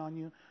compassion on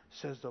you,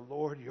 says the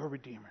Lord, your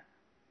Redeemer.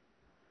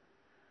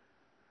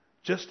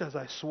 Just as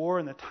I swore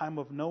in the time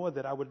of Noah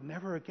that I would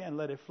never again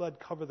let a flood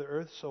cover the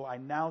earth, so I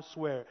now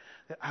swear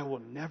that I will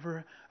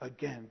never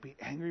again be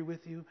angry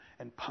with you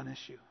and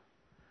punish you."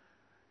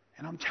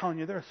 And I'm telling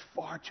you, there's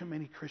far too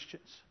many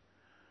Christians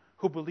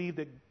who believe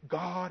that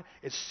God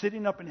is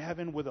sitting up in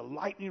heaven with a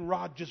lightning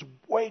rod just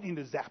waiting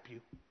to zap you.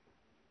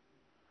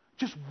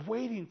 Just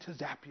waiting to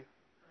zap you.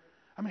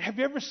 I mean, have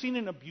you ever seen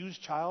an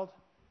abused child?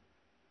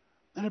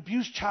 An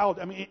abused child,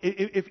 I mean,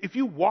 if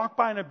you walk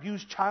by an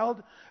abused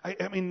child,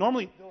 I mean,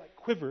 normally they'll like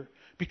quiver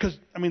because,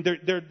 I mean,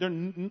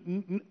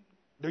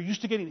 they're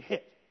used to getting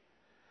hit.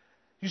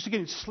 Used to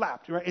getting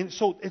slapped, right? And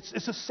so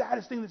it's the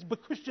saddest thing.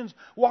 But Christians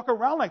walk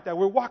around like that.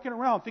 We're walking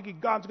around thinking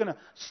God's going to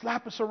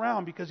slap us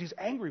around because He's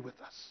angry with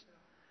us.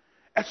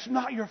 That's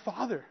not your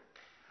Father.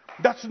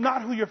 That's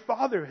not who your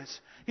Father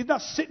is. He's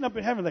not sitting up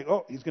in heaven like,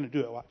 oh, He's going to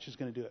do it. Watch, He's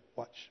going to do it.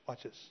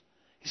 Watch this.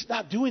 He's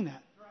not doing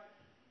that.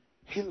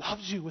 He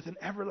loves you with an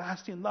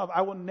everlasting love.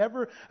 I will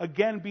never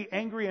again be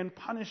angry and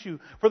punish you.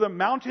 For the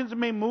mountains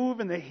may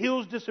move and the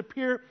hills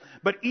disappear,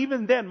 but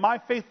even then my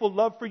faithful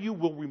love for you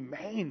will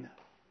remain.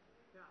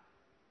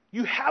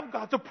 You have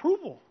God's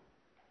approval.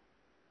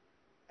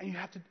 And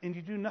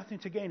you do nothing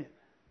to gain it.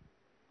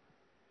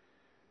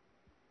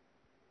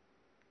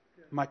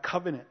 My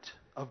covenant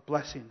of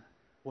blessing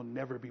will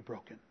never be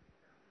broken.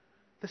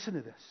 Listen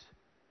to this.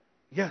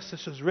 Yes,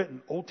 this is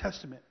written, Old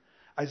Testament.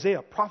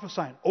 Isaiah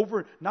prophesying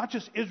over not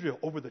just Israel,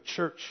 over the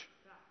church.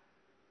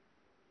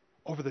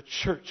 Over the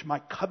church. My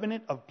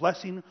covenant of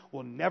blessing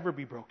will never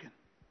be broken.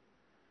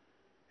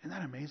 Isn't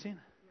that amazing?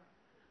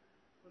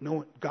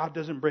 No, God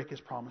doesn't break His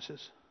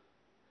promises.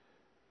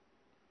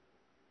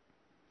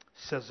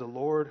 Says the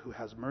Lord who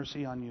has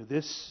mercy on you.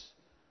 This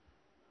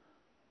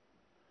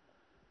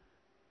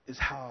is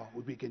how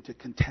we begin to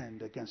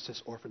contend against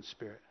this orphan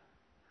spirit.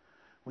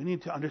 We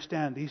need to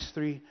understand the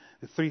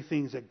three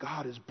things that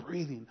God is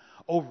breathing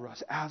over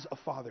us as a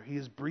father. He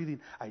is breathing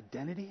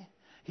identity.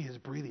 He is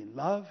breathing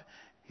love.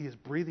 He is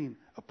breathing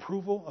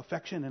approval,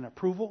 affection, and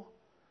approval.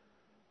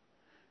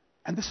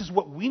 And this is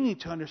what we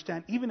need to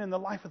understand even in the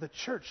life of the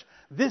church.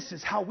 This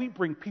is how we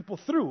bring people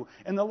through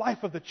in the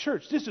life of the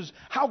church. This is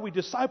how we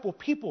disciple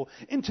people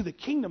into the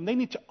kingdom. They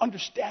need to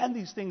understand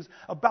these things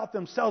about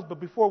themselves.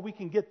 But before we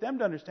can get them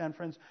to understand,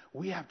 friends,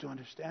 we have to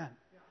understand.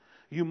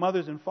 You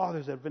mothers and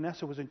fathers that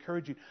Vanessa was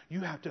encouraging,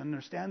 you have to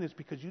understand this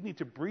because you need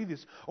to breathe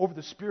this over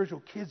the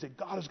spiritual kids that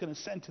God is going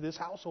to send to this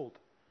household.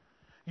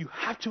 You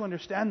have to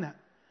understand that.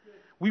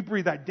 We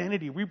breathe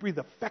identity, we breathe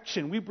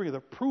affection, we breathe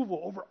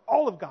approval over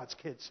all of God's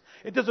kids.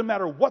 It doesn't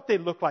matter what they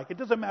look like. It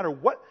doesn't matter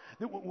what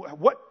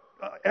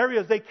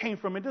areas they came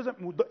from.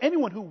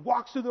 Anyone who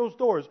walks through those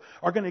doors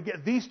are going to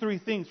get these three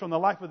things from the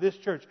life of this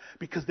church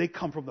because they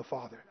come from the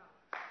Father.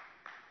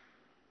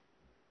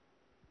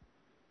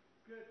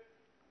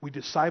 We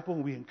disciple,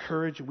 we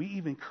encourage, and we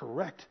even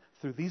correct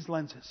through these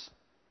lenses.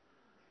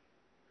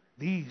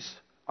 These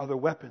are the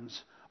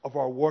weapons of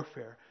our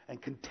warfare and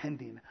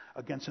contending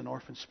against an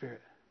orphan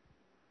spirit.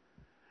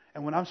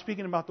 And when I'm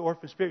speaking about the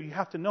orphan spirit, you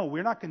have to know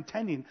we're not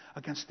contending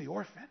against the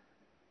orphan.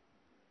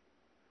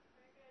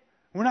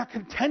 We're not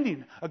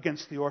contending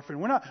against the orphan.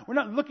 We're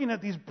not looking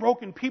at these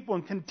broken people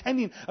and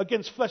contending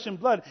against flesh and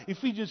blood.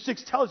 Ephesians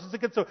 6 tells us it's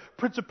against the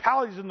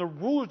principalities and the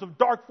rulers of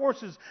dark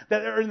forces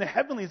that are in the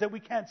heavenlies that we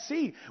can't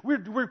see.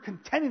 We're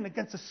contending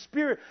against the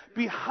spirit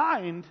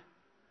behind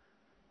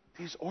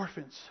these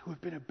orphans who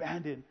have been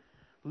abandoned,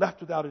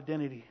 left without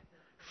identity,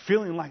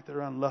 feeling like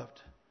they're unloved,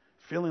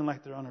 feeling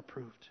like they're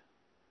unapproved.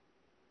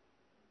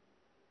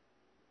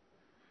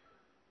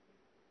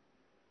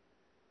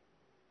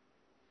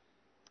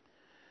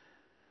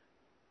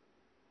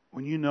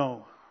 When you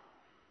know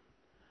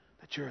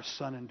that you're a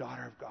son and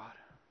daughter of God,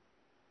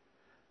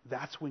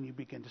 that's when you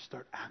begin to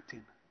start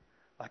acting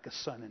like a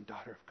son and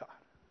daughter of God.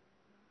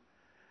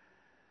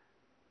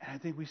 And I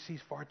think we see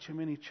far too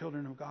many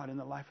children of God in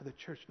the life of the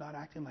church not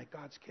acting like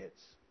God's kids.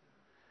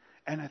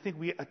 And I think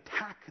we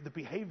attack the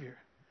behavior.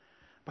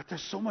 But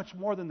there's so much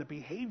more than the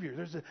behavior.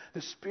 There's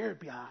the spirit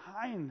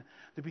behind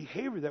the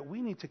behavior that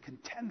we need to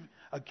contend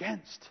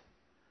against.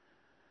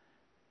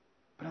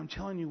 But I'm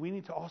telling you, we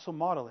need to also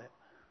model it.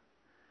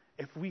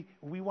 If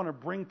we want to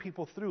bring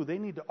people through, they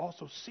need to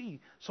also see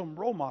some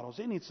role models.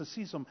 They need to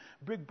see some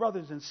big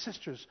brothers and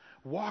sisters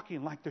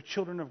walking like they're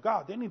children of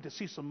God. They need to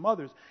see some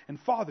mothers and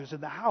fathers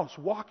in the house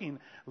walking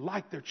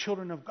like they're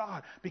children of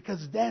God.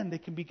 Because then they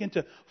can begin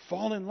to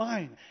fall in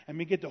line and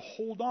begin to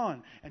hold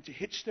on and to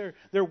hitch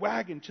their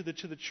wagon to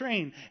the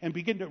train and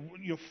begin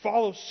to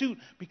follow suit.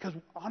 Because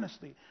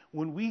honestly,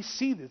 when we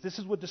see this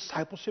is what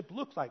discipleship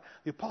looks like.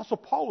 The Apostle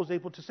Paul was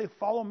able to say,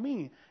 "Follow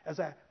me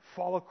as I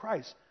follow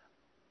Christ."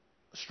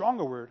 A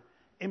stronger word,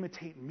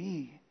 imitate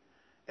me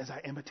as I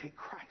imitate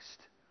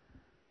Christ.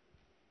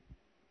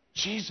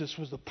 Jesus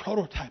was the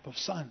prototype of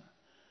son,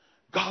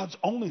 God's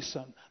only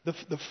son,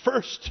 the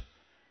first.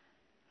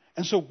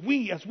 And so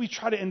as we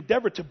try to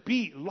endeavor to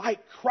be like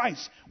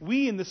Christ,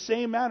 we in the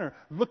same manner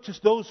look to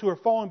those who are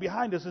following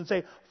behind us and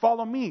say,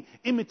 follow me,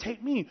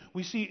 imitate me.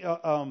 We see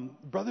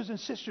brothers and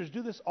sisters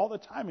do this all the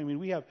time. I mean,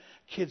 we have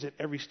kids at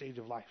every stage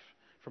of life,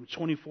 from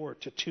 24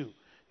 to 2.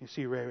 You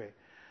see Ray Ray.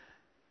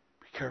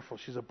 Be careful,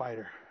 she's a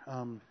biter.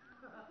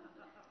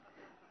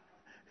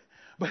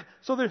 But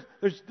so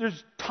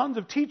there's tons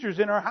of teachers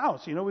in our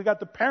house. You know, we got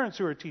the parents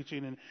who are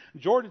teaching, and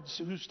Jordan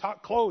who's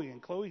taught Chloe,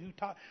 and Chloe who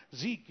taught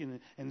Zeke,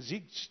 and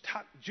Zeke's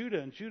taught Judah,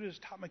 and Judah's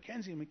taught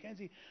Mackenzie, and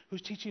Mackenzie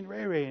who's teaching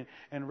Ray Ray,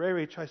 and Ray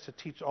Ray tries to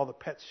teach all the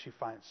pets she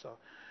finds. So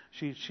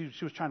she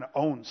was trying to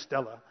own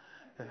Stella.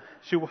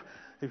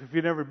 If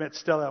you've never met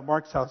Stella at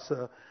Mark's house,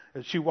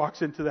 she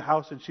walks into the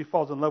house and she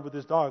falls in love with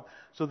this dog.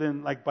 So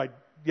then, like by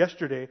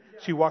yesterday,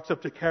 she walks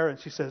up to Kara and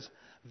she says,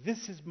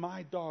 "This is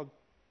my dog,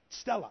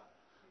 Stella."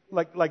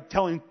 Like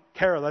telling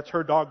Kara that's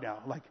her dog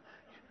now. Like,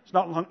 it's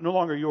no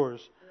longer yours.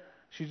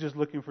 She's just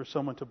looking for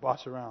someone to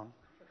boss around.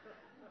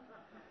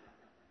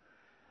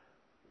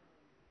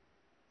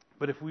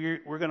 But if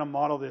we're going to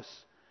model this,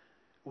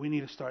 we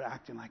need to start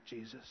acting like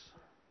Jesus.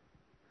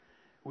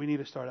 We need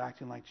to start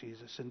acting like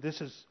Jesus. And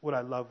this is what I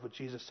love what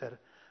Jesus said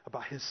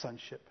about his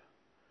sonship.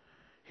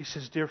 He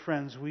says, dear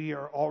friends, we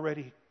are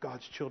already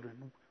God's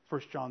children.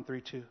 1 John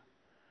 3:2.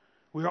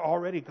 We are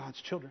already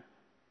God's children.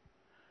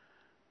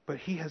 But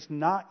he has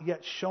not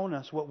yet shown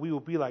us what we will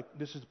be like.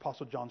 This is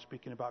Apostle John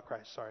speaking about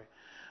Christ, sorry.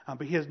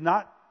 But he has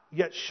not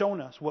yet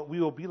shown us what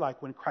we will be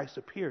like when Christ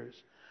appears.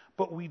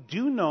 But we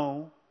do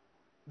know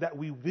that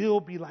we will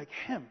be like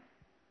him.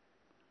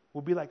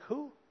 We'll be like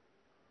who?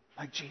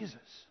 Like Jesus.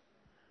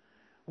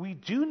 We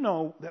do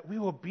know that we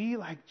will be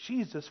like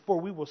Jesus, for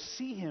we will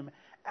see him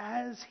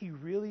as he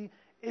really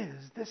is.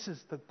 This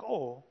is the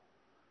goal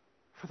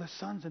for the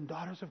sons and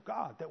daughters of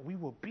God, that we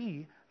will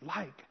be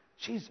like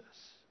Jesus.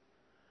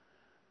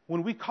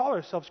 When we call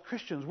ourselves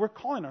Christians, we're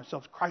calling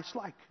ourselves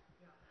Christ-like.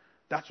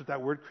 That's what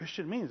that word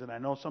Christian means. And I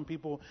know some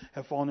people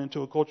have fallen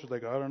into a culture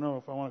like, I don't know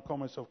if I want to call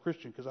myself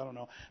Christian because I don't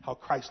know how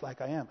Christ-like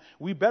I am.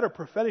 We better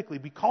prophetically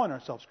be calling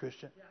ourselves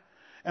Christian.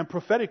 And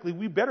prophetically,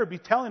 we better be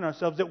telling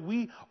ourselves that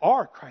we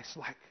are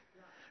Christ-like.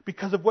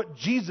 Because of what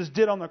Jesus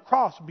did on the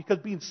cross, because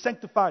being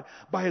sanctified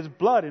by his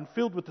blood and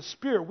filled with the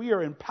Spirit, we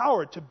are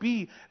empowered to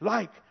be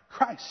like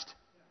Christ.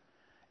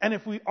 And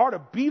if we are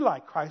to be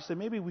like Christ, then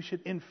maybe we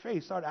should, in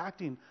faith, start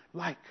acting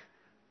like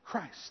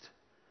Christ.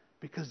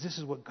 Because this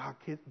is what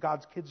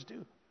God's kids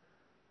do.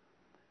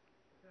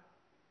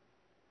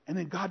 And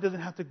then God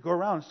doesn't have to go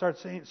around and start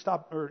saying,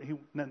 not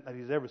that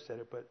he's ever said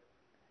it, but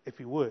if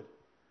he would,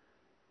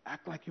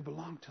 act like you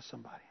belong to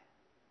somebody.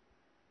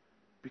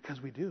 Because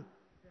we do.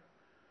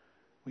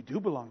 We do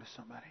belong to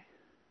somebody.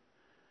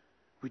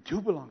 We do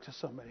belong to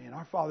somebody. And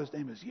our Father's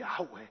name is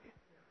Yahweh.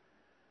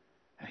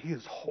 And he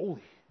is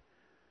holy.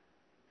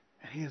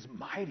 And he is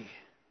mighty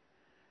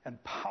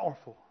and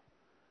powerful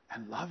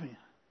and loving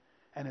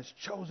and has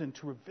chosen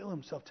to reveal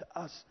himself to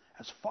us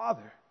as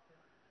Father.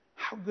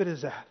 How good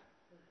is that?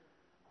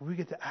 We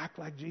get to act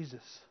like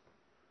Jesus.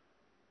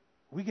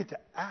 We get to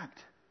act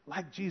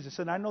like Jesus.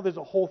 And I know there's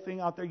a whole thing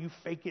out there, you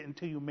fake it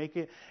until you make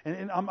it.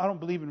 And I don't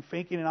believe in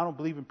faking, and I don't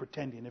believe in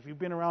pretending. If you've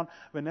been around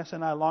Vanessa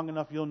and I long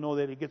enough, you'll know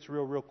that it gets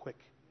real quick.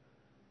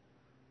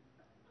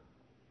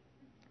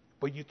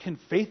 But you can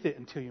faith it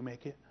until you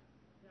make it.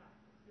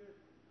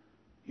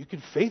 You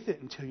can faith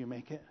it until you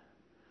make it.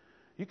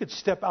 You can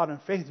step out in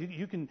faith.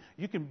 You can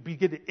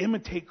begin to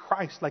imitate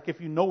Christ like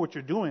if you know what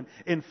you're doing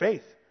in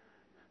faith.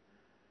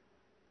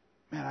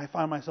 Man, I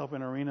find myself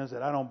in arenas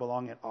that I don't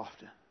belong in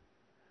often.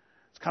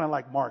 It's kind of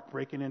like Mark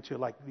breaking into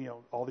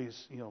all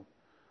these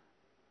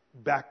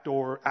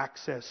backdoor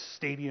access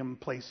stadium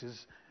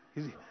places.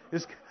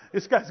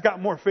 This guy's got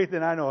more faith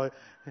than I know.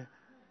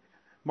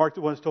 Mark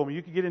once told me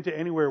you could get into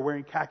anywhere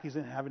wearing khakis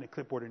and having a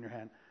clipboard in your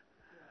hand.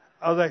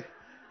 I was like,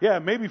 yeah,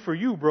 maybe for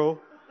you, bro.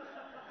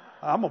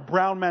 I'm a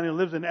brown man who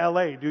lives in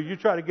L.A., dude. You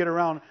try to get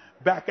around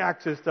back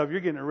access stuff,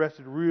 you're getting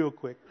arrested real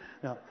quick.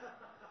 No.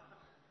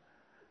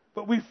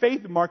 But we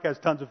faith, Mark has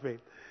tons of faith.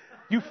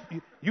 You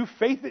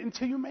faith it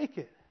until you make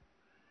it.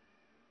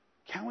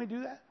 Can we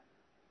do that?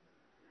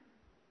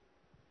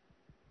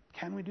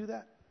 Can we do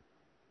that?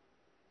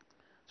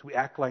 So we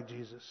act like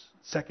Jesus.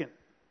 Second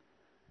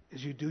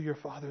is you do your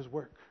Father's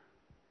work.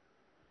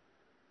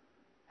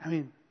 I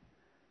mean,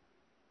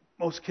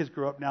 most kids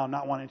grow up now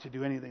not wanting to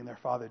do anything their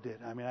father did.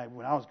 I mean,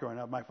 when I was growing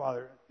up, my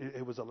father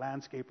it was a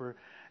landscaper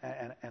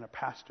and a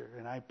pastor,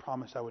 and I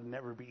promised I would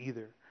never be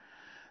either.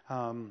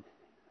 And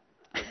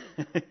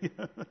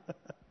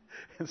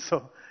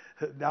so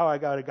now I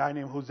got a guy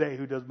named Jose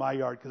who does my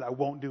yard because I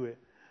won't do it.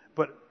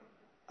 But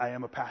I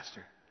am a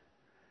pastor.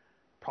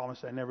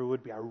 Promised I never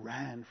would be. I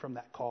ran from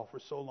that call for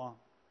so long.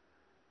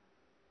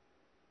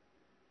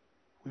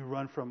 We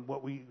run from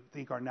what we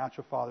think our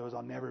natural father was.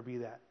 I'll never be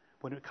that.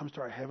 When it comes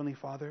to our Heavenly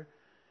Father,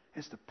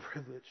 it's the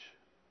privilege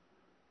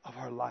of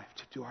our life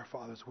to do our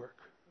Father's work.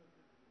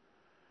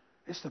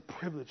 It's the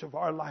privilege of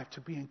our life to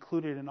be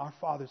included in our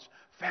Father's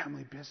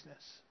family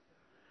business.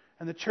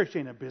 And the church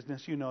ain't a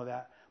business, you know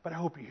that. But I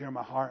hope you hear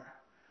my heart.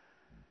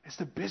 It's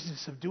the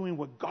business of doing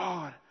what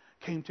God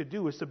came to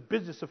do. It's the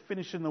business of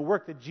finishing the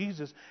work that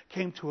Jesus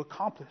came to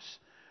accomplish.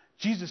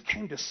 Jesus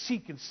came to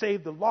seek and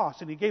save the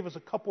lost, and he gave us a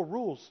couple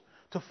rules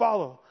to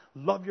follow.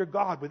 Love your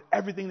God with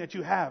everything that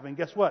you have. And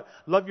guess what?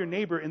 Love your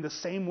neighbor in the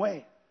same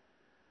way.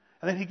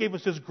 And then he gave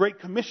us this great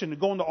commission to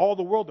go into all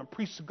the world and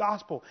preach the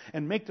gospel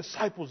and make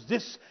disciples.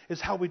 This is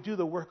how we do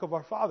the work of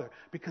our Father,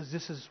 because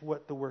this is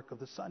what the work of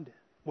the Son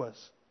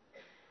was.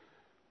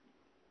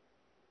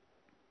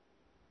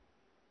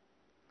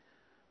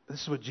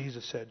 This is what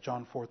Jesus said,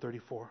 John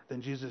 4:34.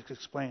 Then Jesus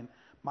explained,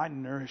 my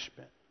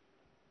nourishment,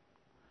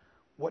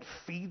 what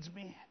feeds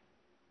me,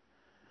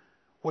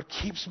 what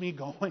keeps me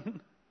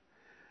going,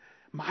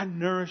 my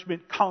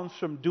nourishment comes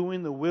from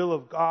doing the will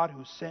of God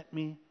who sent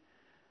me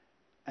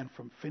and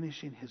from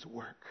finishing his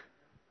work.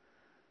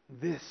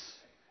 This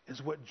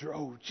is what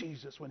drove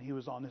Jesus when he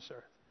was on this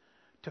earth,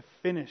 to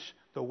finish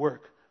the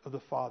work of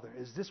the Father.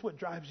 Is this what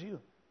drives you?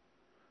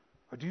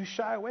 Or do you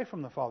shy away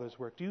from the Father's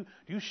work? Do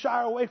you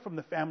shy away from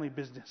the family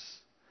business?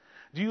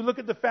 Do you look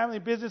at the family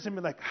business and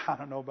be like, I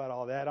don't know about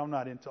all that. I'm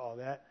not into all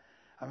that.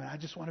 I mean, I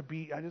just want to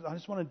be, I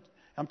just want to,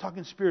 I'm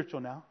talking spiritual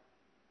now.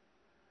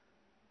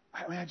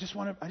 I mean,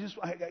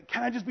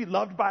 can I just be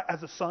loved by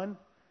as a son?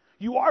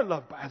 You are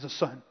loved by as a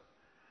son.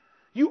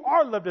 You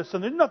are loved as a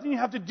son. There's nothing you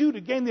have to do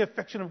to gain the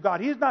affection of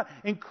God. He is not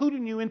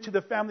including you into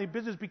the family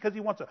business because he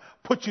wants to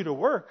put you to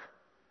work.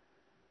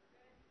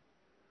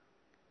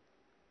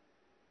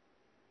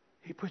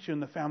 He puts you in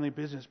the family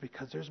business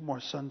because there's more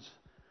sons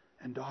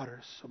and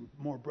daughters, some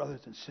more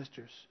brothers and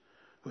sisters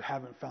who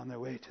haven't found their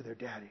way to their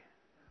daddy.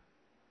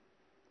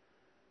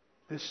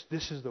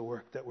 This is the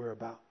work that we're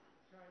about.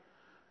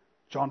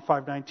 John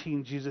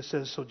 5:19, Jesus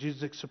says, so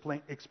Jesus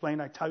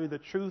explained, I tell you the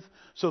truth,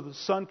 so the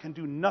Son can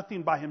do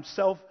nothing by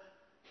himself.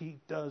 He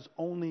does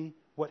only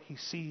what he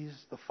sees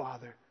the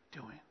Father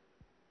doing.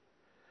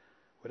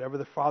 Whatever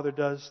the Father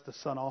does, the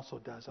Son also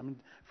does. I mean,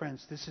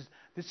 friends, this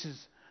is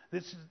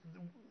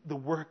the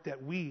work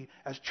that we,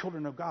 as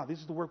children of God, this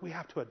is the work we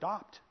have to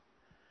adopt.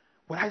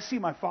 What I see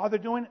my Father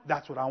doing,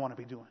 that's what I want to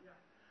be doing.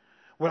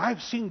 What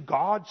I've seen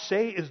God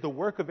say is the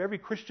work of every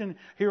Christian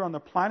here on the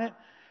planet,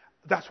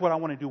 that's what I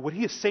want to do. What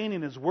he is saying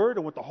in his word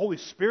and what the Holy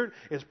Spirit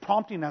is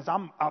prompting as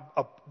I'm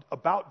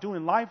about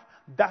doing life,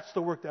 that's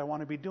the work that I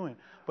want to be doing.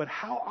 But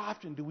how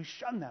often do we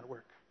shun that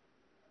work?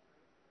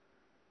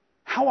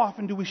 How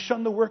often do we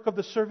shun the work of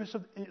the service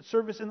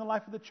in the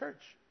life of the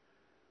church?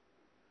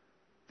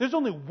 There's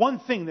only one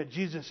thing that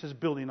Jesus is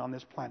building on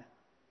this planet,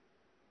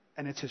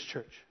 and it's his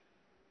church.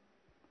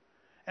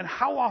 And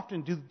how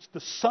often do the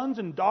sons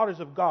and daughters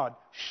of God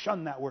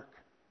shun that work?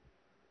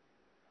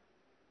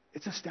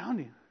 It's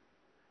astounding.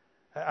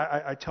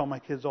 I tell my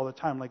kids all the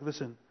time, like,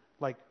 listen,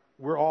 like,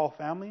 we're all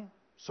family,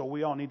 so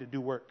we all need to do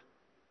work.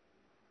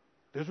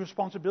 There's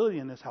responsibility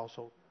in this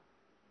household.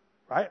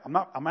 Right? I'm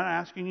not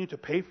asking you to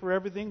pay for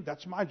everything.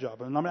 That's my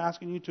job. And I'm not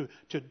asking you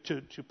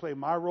to play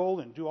my role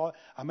and do all.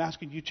 I'm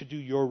asking you to do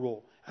your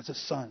role as a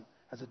son,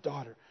 as a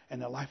daughter, in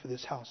the life of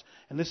this house.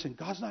 And listen,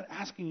 God's not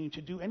asking you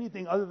to do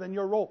anything other than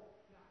your role.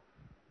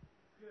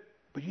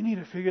 But you need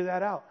to figure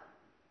that out.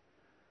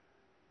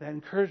 That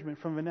encouragement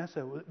from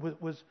Vanessa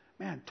was,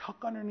 man,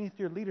 tuck underneath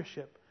your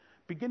leadership.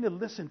 Begin to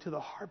listen to the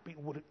heartbeat,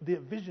 the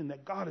vision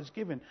that God has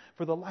given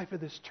for the life of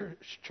this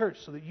church,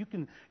 so that you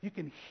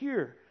can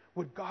hear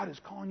what God is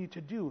calling you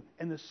to do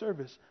in the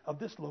service of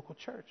this local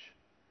church.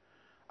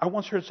 I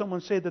once heard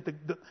someone say that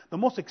the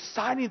most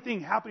exciting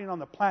thing happening on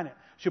the planet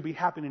should be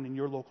happening in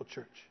your local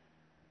church.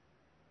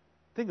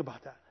 Think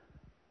about that.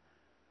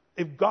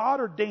 If God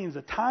ordains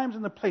the times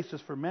and the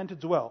places for men to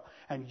dwell,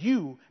 and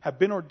you have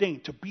been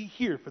ordained to be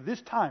here for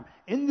this time,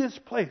 in this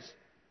place,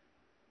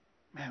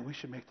 man, we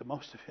should make the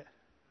most of it.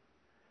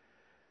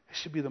 It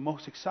should be the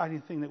most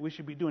exciting thing that we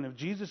should be doing. If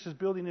Jesus is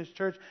building his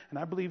church, and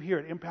I believe here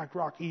at Impact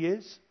Rock he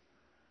is,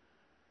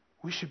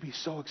 we should be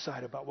so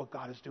excited about what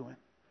God is doing.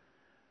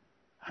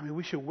 I mean,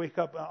 we should wake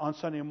up on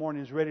Sunday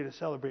mornings ready to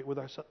celebrate with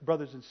our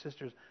brothers and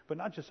sisters, but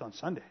not just on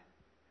Sunday.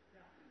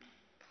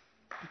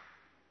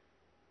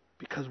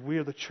 Because we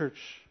are the church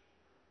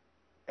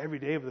every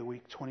day of the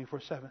week,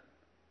 24/7.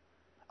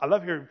 I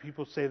love hearing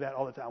people say that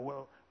all the time.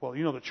 Well,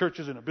 you know, the church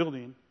isn't a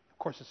building. Of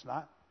course it's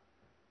not.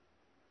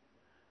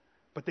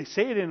 But they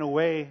say it in a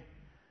way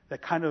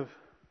that kind of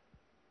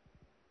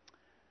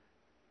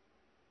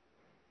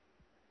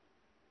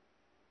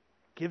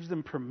gives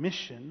them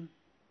permission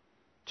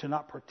to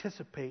not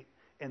participate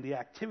in the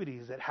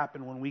activities that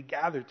happen when we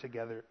gather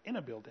together in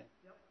a building.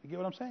 Yep. You get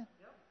what I'm saying?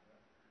 Yep.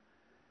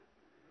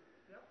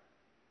 Yep.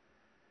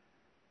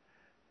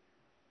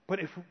 But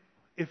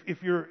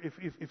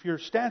if your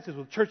stance is,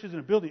 well, church isn't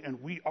a building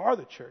and we are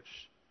the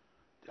church,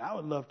 then I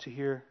would love to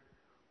hear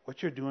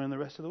what you're doing the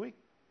rest of the week.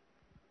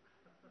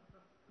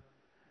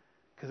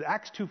 Because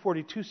Acts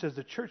 2:42 says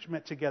the church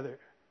met together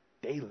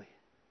daily.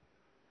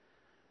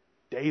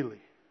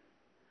 Daily.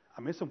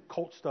 I mean, some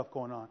cult stuff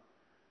going on.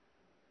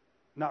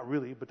 Not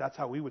really, but that's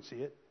how we would see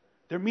it.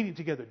 They're meeting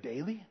together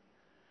daily.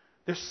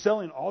 They're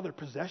selling all their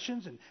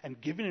possessions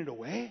and giving it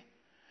away.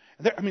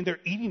 They're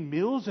eating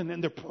meals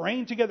and they're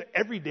praying together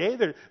every day.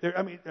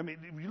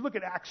 If you look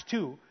at Acts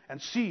 2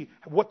 and see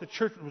what the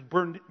church was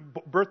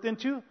birthed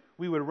into,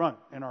 we would run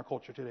in our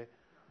culture today.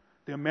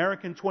 The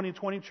American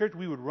 2020 church,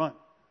 we would run.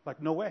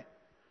 Like, no way.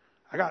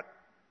 I got,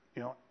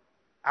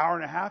 hour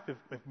and a half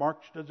if Mark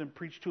doesn't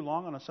preach too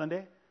long on a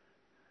Sunday.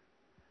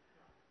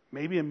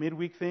 Maybe a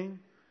midweek thing.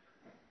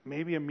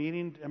 Maybe a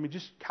meeting.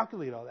 Just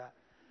calculate all that.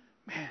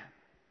 Man,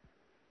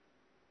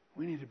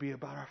 we need to be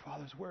about our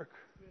Father's work.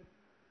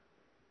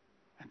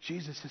 And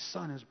Jesus, His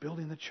Son, is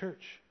building the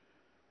church.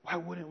 Why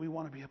wouldn't we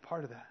want to be a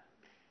part of that?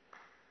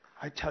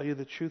 I tell you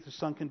the truth, the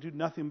Son can do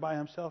nothing by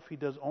Himself. He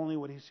does only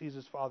what He sees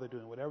His Father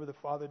doing. Whatever the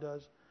Father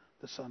does,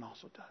 the Son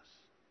also does.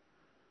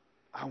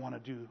 I want to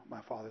do my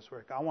Father's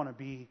work. I want to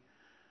be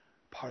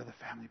part of the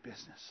family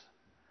business.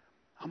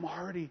 I'm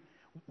already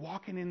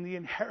walking in the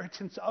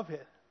inheritance of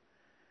it.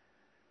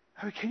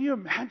 Can you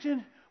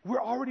imagine?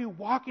 We're already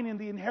walking in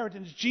the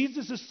inheritance.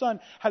 Jesus' Son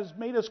has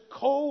made us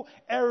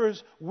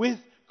co-heirs with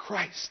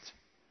Christ.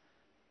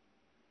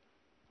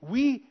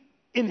 We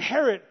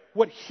inherit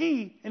what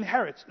He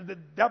inherits.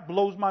 That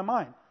blows my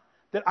mind.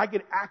 That I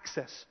get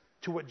access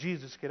to what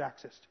Jesus gets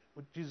access to.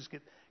 What Jesus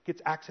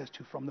gets access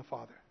to from the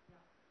Father.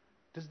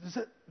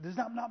 Does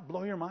that not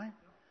blow your mind?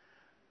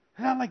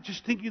 It's not like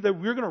just thinking that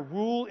we're going to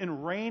rule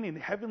and reign in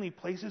heavenly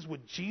places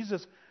with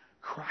Jesus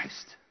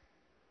Christ.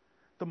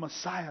 The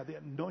Messiah, the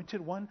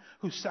anointed one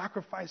who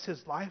sacrificed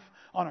His life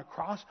on a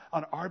cross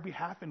on our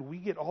behalf, and we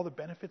get all the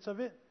benefits of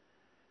it.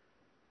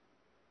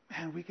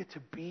 Man, we get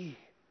to be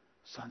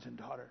sons and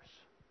daughters.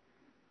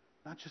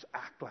 Not just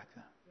act like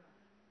them.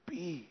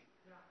 Be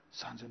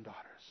sons and daughters.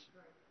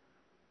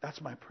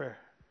 That's my prayer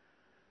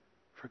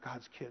for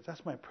God's kids.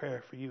 That's my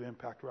prayer for you,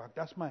 Impact Rock.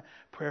 That's my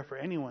prayer for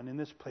anyone in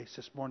this place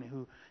this morning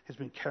who has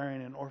been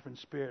carrying an orphan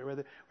spirit,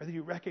 whether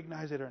you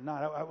recognize it or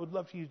not. I would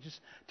love for you to just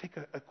take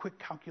a quick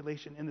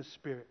calculation in the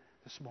Spirit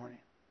this morning.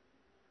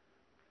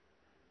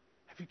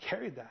 Have you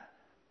carried that?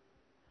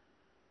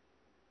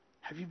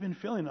 Have you been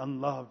feeling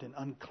unloved and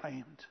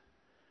unclaimed,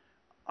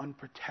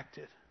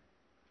 unprotected,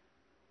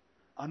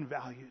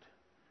 unvalued,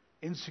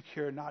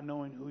 insecure, not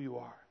knowing who you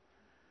are?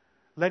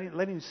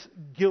 Letting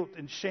guilt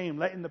and shame,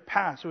 letting the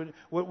past,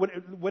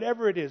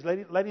 whatever it is,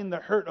 letting the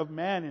hurt of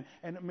man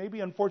and maybe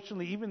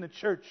unfortunately even the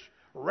church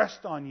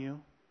rest on you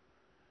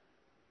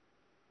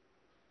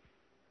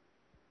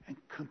and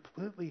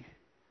completely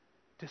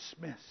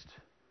dismissed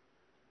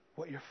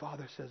what your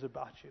Father says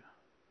about you.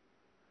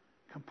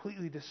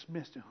 Completely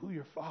dismissed who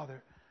your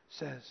Father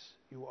says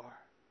you are.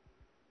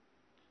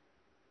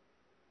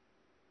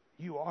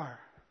 You are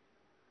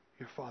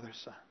your Father's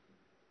son.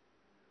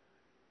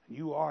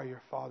 You are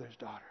your Father's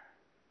daughter.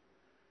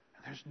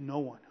 And there's no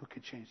one who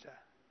can change that.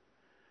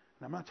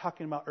 And I'm not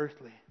talking about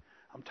earthly.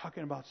 I'm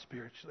talking about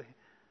spiritually.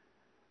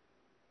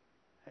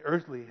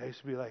 Earthly, I used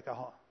to be like,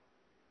 oh,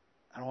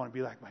 I don't want to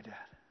be like my dad.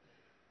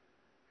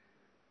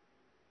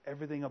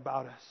 Everything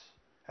about us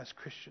as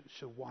Christians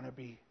should want to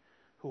be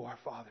who our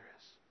Father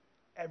is.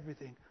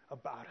 Everything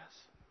about us.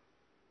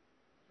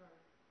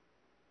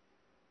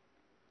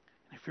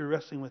 And if you're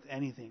wrestling with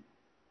anything,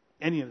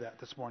 any of that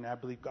this morning, I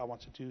believe God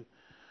wants to do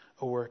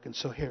a work. And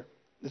so here,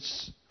 if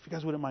you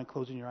guys wouldn't mind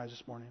closing your eyes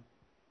this morning.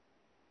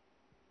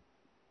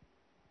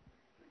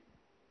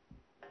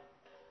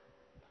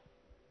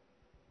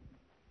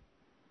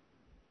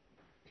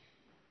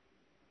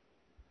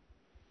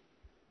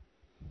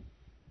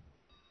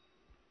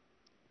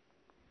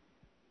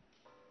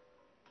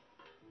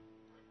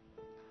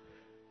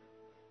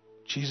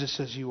 Jesus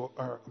says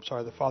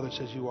the Father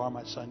says, you are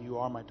my son, you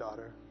are my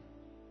daughter.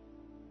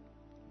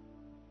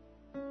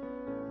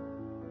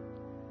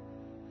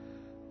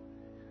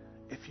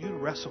 If you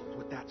wrestled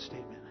with that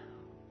statement,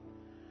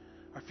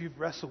 or if you've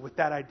wrestled with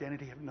that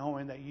identity of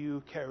knowing that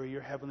you carry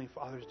your Heavenly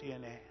Father's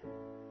DNA,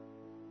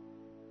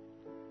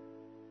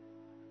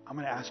 I'm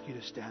going to ask you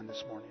to stand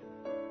this morning.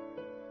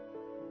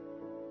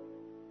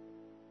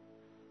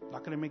 I'm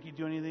not going to make you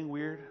do anything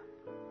weird.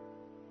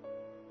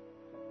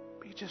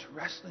 But you're just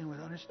wrestling with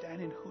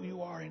understanding who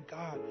you are in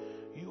God.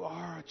 You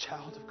are a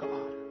child of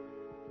God.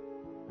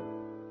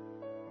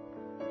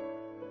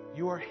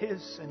 You are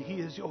His and He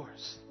is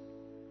yours.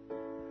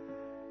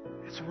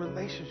 It's a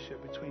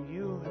relationship between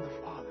you and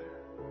the Father.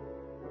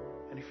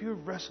 And if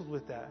you've wrestled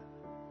with that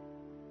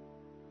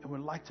and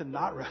would like to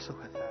not wrestle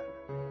with that,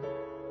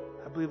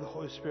 I believe the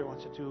Holy Spirit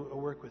wants to do a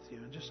work with you.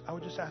 And I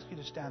would just ask you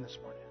to stand this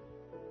morning.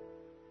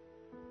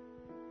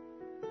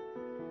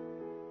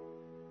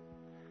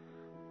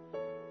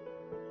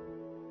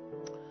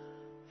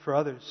 For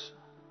others,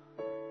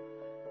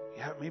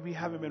 maybe you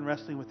haven't been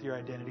wrestling with your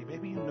identity.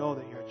 Maybe you know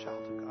that you're a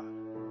child of God.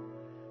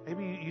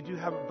 Maybe you do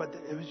have, but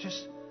it was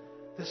just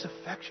this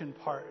affection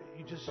part.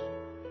 You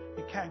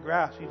can't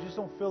grasp. You just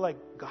don't feel like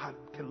God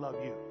can love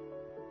you.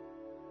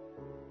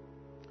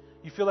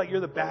 You feel like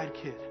you're the bad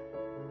kid.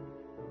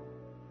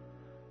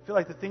 You feel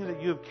like the things that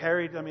you have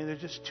carried, they're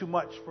just too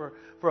much for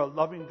a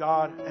loving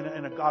God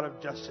and a God of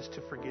justice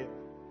to forgive.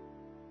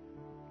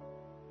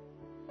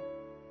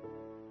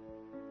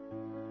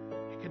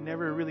 You can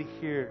never really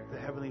hear the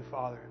Heavenly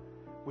Father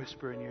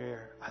whisper in your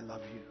ear, I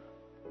love you.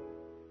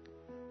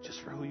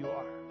 Just for who you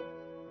are.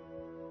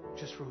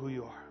 Just for who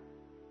you are.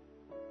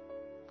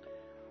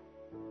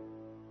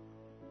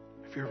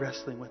 If you're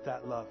wrestling with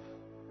that love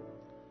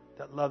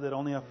that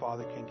only a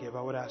Father can give,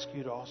 I would ask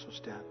you to also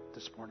stand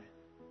this morning.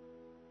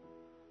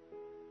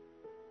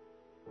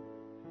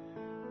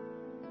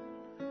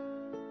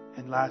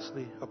 And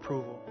lastly,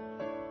 approval.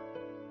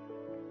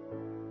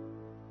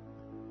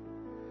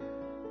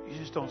 You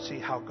just don't see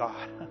how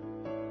God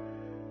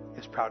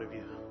is proud of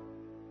you.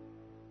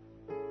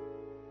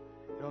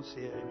 You don't see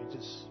it. I mean,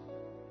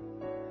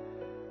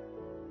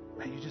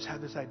 you just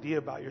have this idea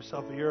about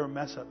yourself that you're a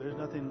mess up. There's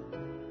nothing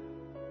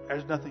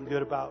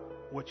good about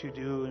what you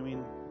do. I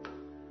mean,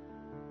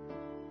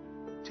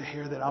 to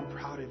hear that I'm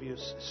proud of you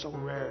is so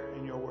rare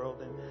in your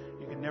world, and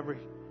you can never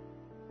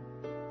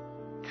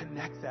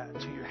connect that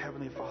to your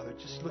Heavenly Father.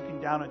 Just looking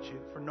down at you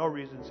for no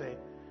reason, say,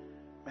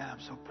 man,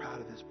 I'm so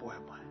proud of this boy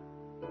of mine.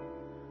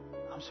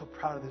 I'm so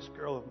proud of this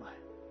girl of mine.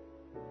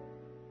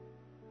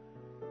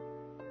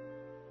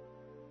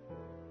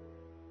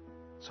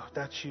 So if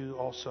that's you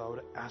also, I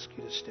would ask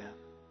you to stand.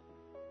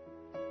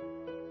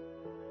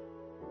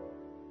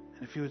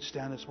 And if you would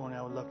stand this morning,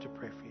 I would love to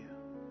pray for you.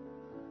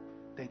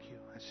 Thank you.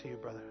 I see you,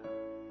 brother.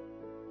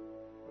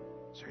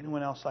 Is there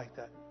anyone else like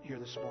that here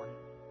this morning?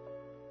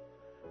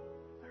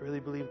 I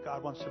really believe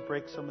God wants to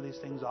break some of these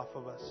things off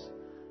of us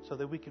so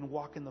that we can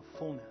walk in the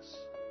fullness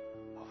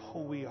of who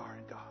we are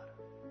in God.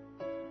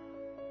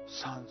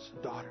 Sons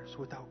and daughters,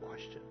 without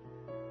question.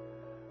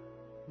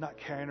 Not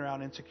carrying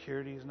around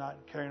insecurities, not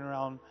carrying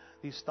around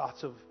these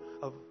thoughts of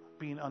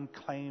being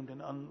unclaimed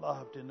and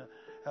unloved and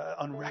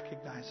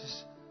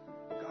unrecognized.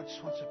 God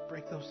just wants to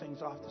break those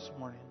things off this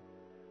morning.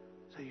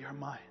 Say, you're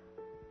mine.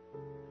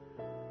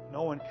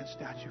 No one can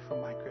snatch you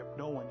from my grip.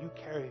 No one. You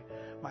carry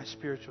my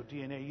spiritual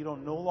DNA. You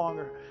don't no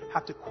longer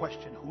have to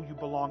question who you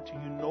belong to.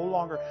 You no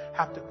longer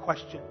have to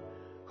question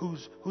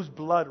whose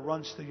blood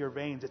runs through your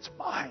veins. It's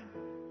mine,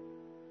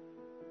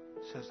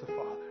 says the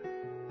Father.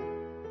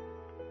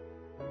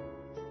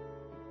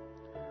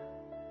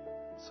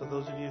 So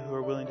those of you who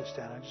are willing to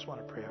stand, I just want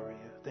to pray over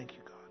you. Thank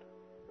you, God.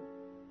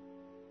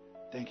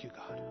 Thank you,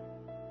 God.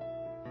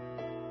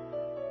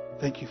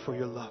 Thank you for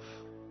your love.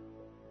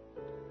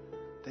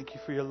 Thank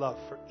you for your love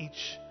for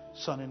each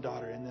son and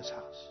daughter in this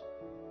house.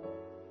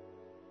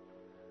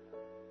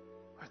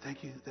 Lord,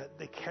 thank you that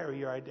they carry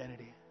your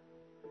identity.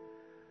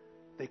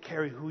 They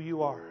carry who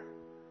you are.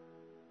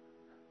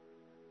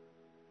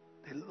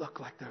 They look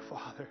like their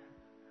Father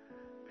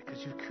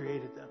because you've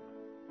created them.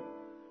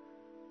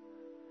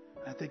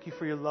 And I thank you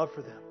for your love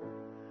for them.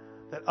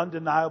 That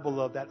undeniable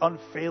love, that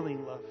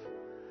unfailing love.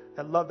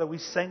 That love that we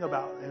sang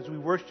about as we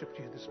worshiped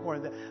you this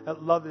morning.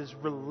 That love is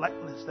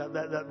relentless.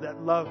 That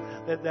love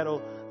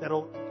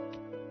that'll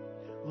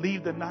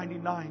leave the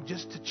 99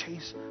 just to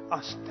chase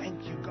us.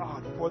 Thank you,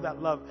 God, for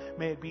that love.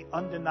 May it be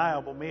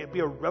undeniable. May it be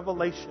a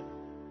revelation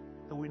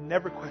that we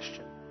never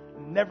question.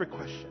 Never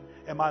question,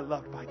 am I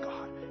loved by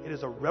God? It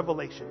is a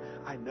revelation.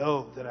 I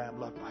know that I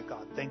am loved by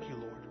God. Thank you,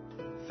 Lord.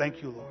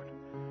 Thank you, Lord.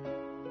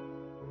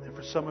 And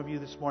for some of you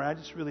this morning, I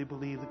just really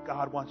believe that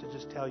God wants to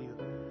just tell you,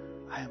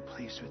 I am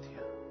pleased with you.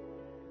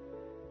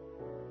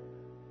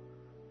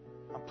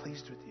 I'm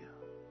pleased with you.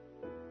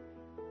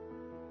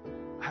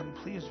 I'm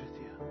pleased with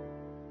you.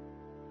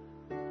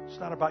 It's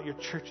not about your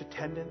church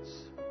attendance.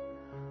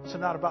 It's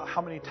not about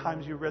how many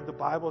times you read the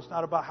Bible. It's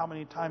not about how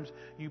many times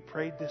you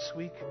prayed this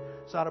week.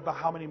 It's not about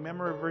how many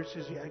memory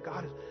verses you had.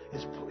 God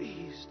is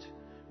pleased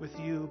with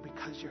you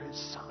because you're His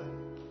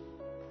son.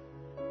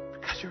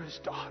 Because you're His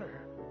daughter.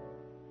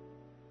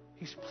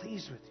 He's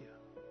pleased with you.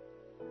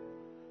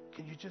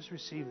 Can you just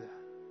receive that?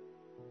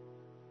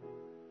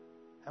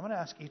 I'm going to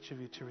ask each of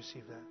you to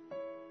receive that.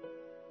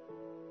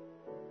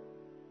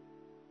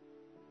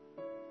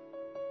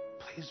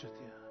 Pleased with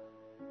you.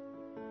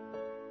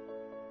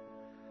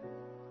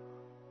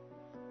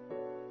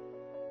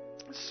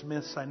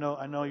 Smiths, I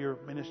know you're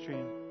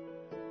ministering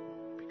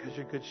because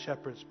you're good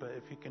shepherds, but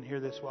if you can hear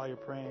this while you're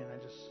praying,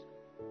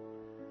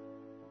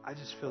 I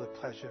just feel the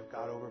pleasure of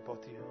God over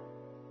both of you.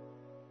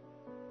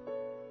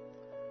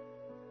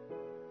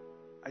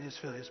 I just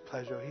feel His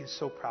pleasure. He is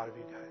so proud of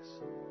you guys.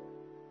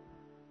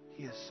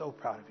 He is so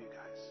proud of you guys.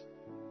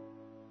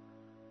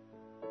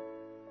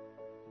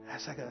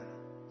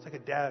 It's like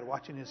a dad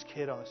watching his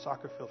kid on the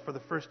soccer field for the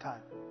first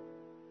time.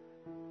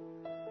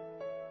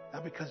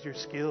 Not because your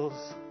skills.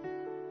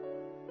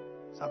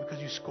 It's not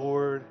because you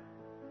scored.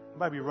 You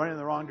might be running in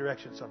the wrong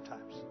direction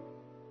sometimes.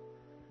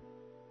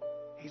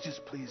 He's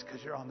just pleased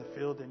because you're on the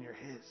field and you're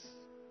His.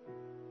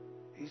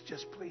 He's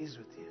just pleased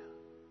with you.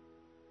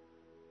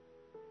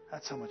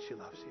 That's how much He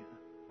loves you.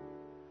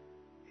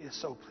 He is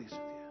so pleased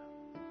with you.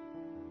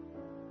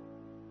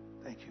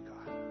 Thank you,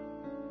 God.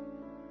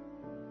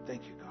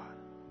 Thank you, God.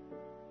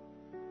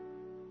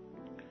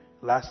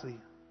 Lastly,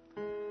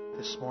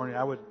 this morning,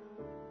 I would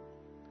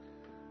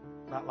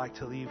not like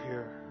to leave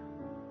here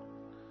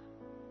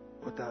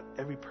without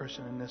every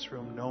person in this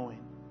room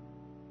knowing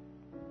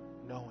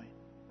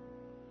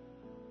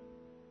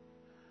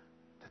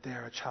that they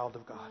are a child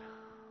of God.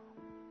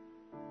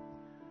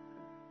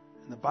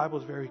 And the Bible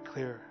is very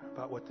clear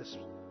about what this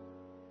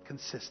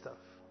consists of.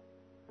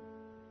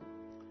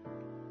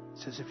 It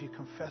says, if you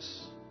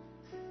confess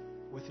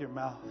with your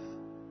mouth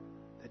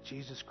that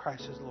Jesus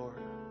Christ is Lord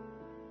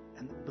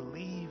and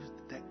believe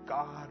that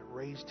God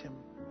raised him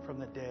from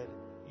the dead,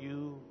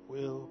 you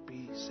will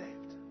be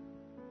saved.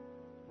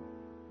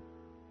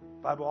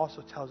 The Bible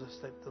also tells us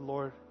that the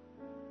Lord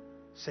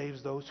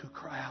saves those who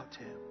cry out to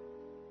him.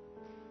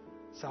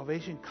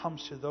 Salvation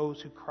comes to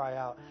those who cry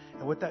out.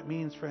 And what that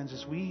means, friends,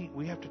 is we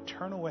have to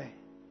turn away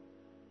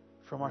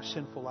from our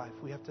sinful life.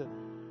 We have to,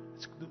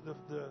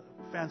 the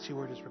fancy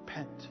word is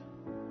repent.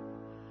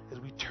 As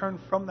we turn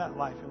from that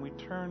life and we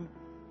turn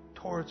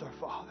towards our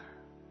Father.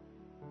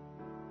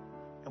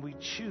 And we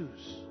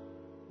choose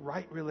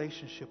right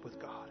relationship with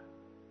God.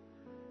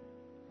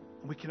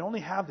 And we can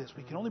only have this,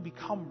 we can only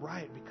become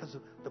right because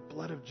of the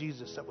blood of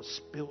Jesus that was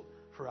spilled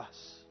for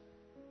us.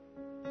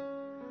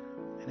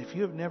 And if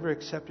you have never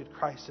accepted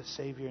Christ as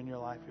Savior in your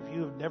life, if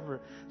you have never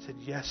said,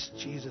 yes,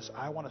 Jesus,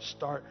 I want to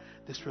start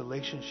this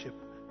relationship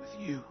with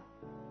you.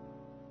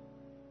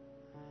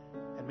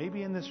 And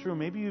maybe in this room,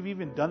 maybe you've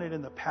even done it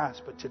in the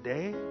past, but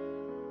today,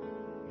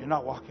 you're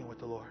not walking with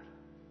the Lord.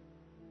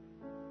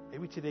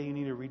 Maybe today you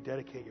need to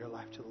rededicate your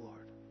life to the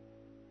Lord.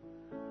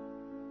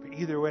 But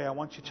either way, I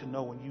want you to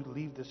know when you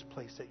leave this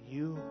place that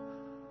you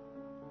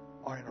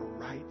are in a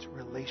right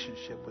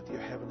relationship with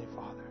your Heavenly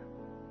Father.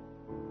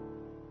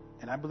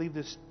 And I believe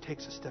this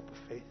takes a step of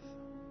faith.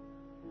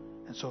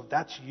 And so if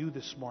that's you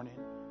this morning,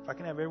 if I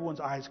can have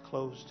everyone's eyes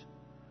closed,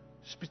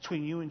 just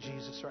between you and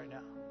Jesus right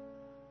now.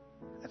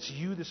 That's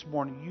you this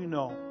morning. You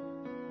know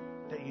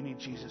that you need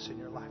Jesus in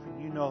your life.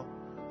 And you know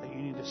that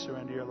you need to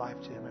surrender your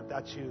life to him. If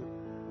that's you,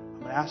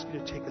 I'm going to ask you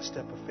to take a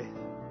step of faith.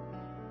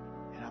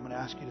 And I'm going to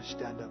ask you to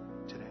stand up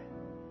today.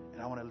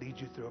 And I want to lead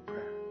you through a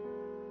prayer.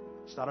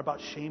 It's not about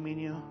shaming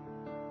you.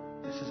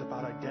 This is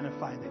about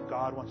identifying that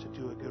God wants to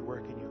do a good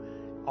work in you.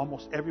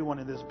 Almost everyone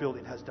in this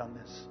building has done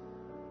this.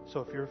 So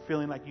if you're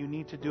feeling like you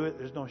need to do it,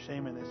 there's no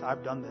shame in this.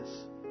 I've done this.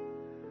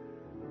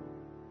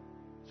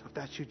 So if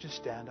that's you, just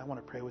stand. I want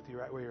to pray with you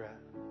right where you're at.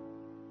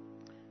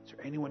 Is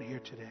there anyone here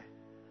today?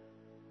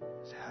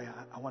 Say,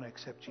 I want to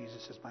accept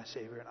Jesus as my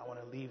Savior, and I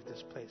want to leave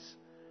this place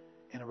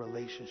in a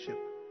relationship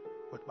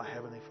with my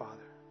Heavenly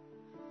Father.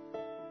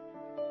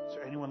 Is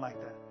there anyone like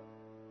that?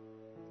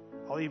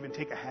 I'll even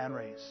take a hand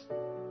raise.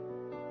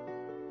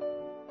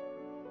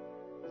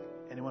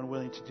 Anyone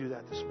willing to do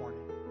that this morning?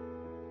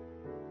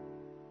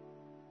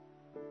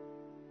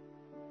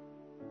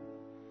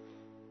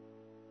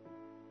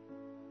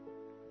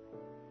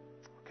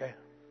 Okay.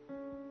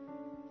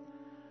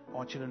 I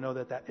want you to know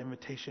that that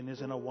invitation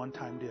isn't a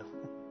one-time deal.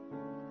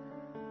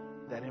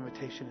 That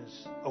invitation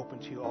is open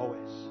to you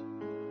always.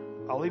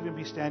 I'll even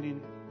be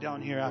standing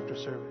down here after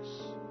service.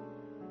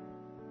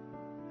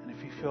 And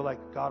if you feel like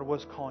God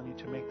was calling you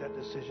to make that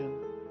decision,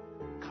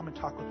 come and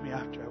talk with me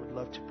after. I would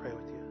love to pray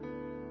with you.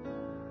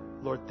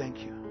 Lord, thank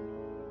you.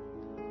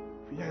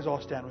 If you guys all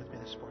stand with me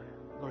this morning.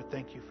 Lord,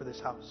 thank you for this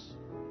house.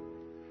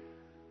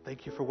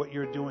 Thank you for what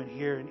you're doing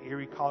here in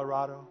Erie,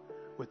 Colorado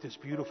with this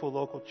beautiful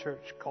local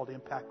church called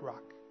Impact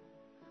Rock.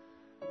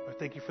 Lord,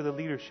 thank you for the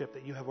leadership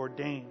that you have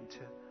ordained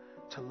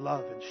to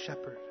love and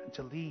shepherd and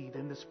to lead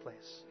in this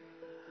place.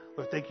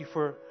 Lord, thank you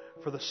for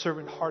the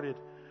servant-hearted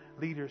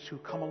leaders who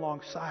come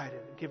alongside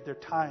and give their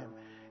time,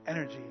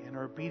 energy, and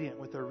are obedient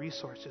with their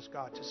resources,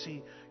 God, to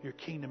see your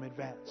kingdom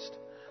advanced.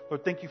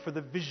 Lord, thank you for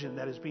the vision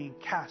that is being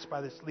cast by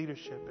this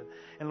leadership.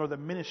 And Lord, the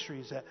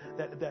ministries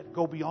that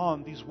go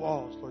beyond these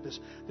walls. Lord, this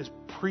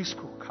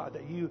preschool, God,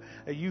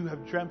 that you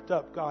have dreamt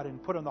up, God,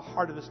 and put on the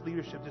heart of this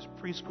leadership, this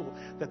preschool,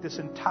 that this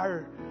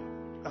entire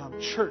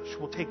church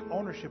will take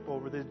ownership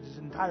over. This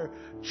entire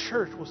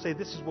church will say,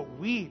 this is what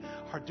we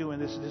are doing.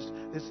 This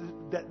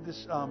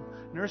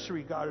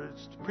nursery, God,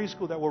 this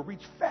preschool that will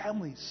reach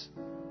families.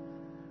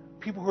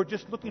 People who are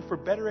just looking for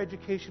better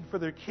education for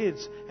their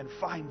kids and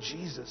find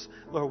Jesus.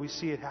 Lord, we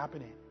see it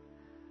happening.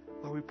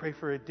 Lord, we pray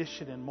for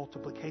addition and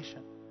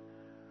multiplication.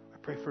 I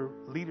pray for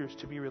leaders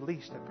to be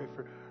released. I pray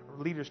for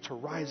leaders to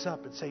rise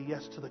up and say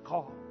yes to the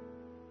call.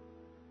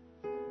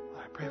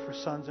 I pray for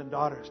sons and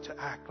daughters to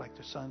act like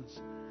their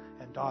sons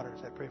and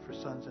daughters. I pray for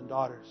sons and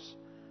daughters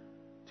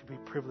to be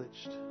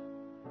privileged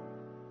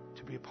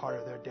to be a part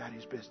of their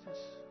daddy's business.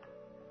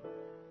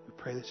 We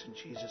pray this in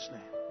Jesus'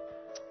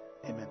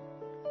 name. Amen.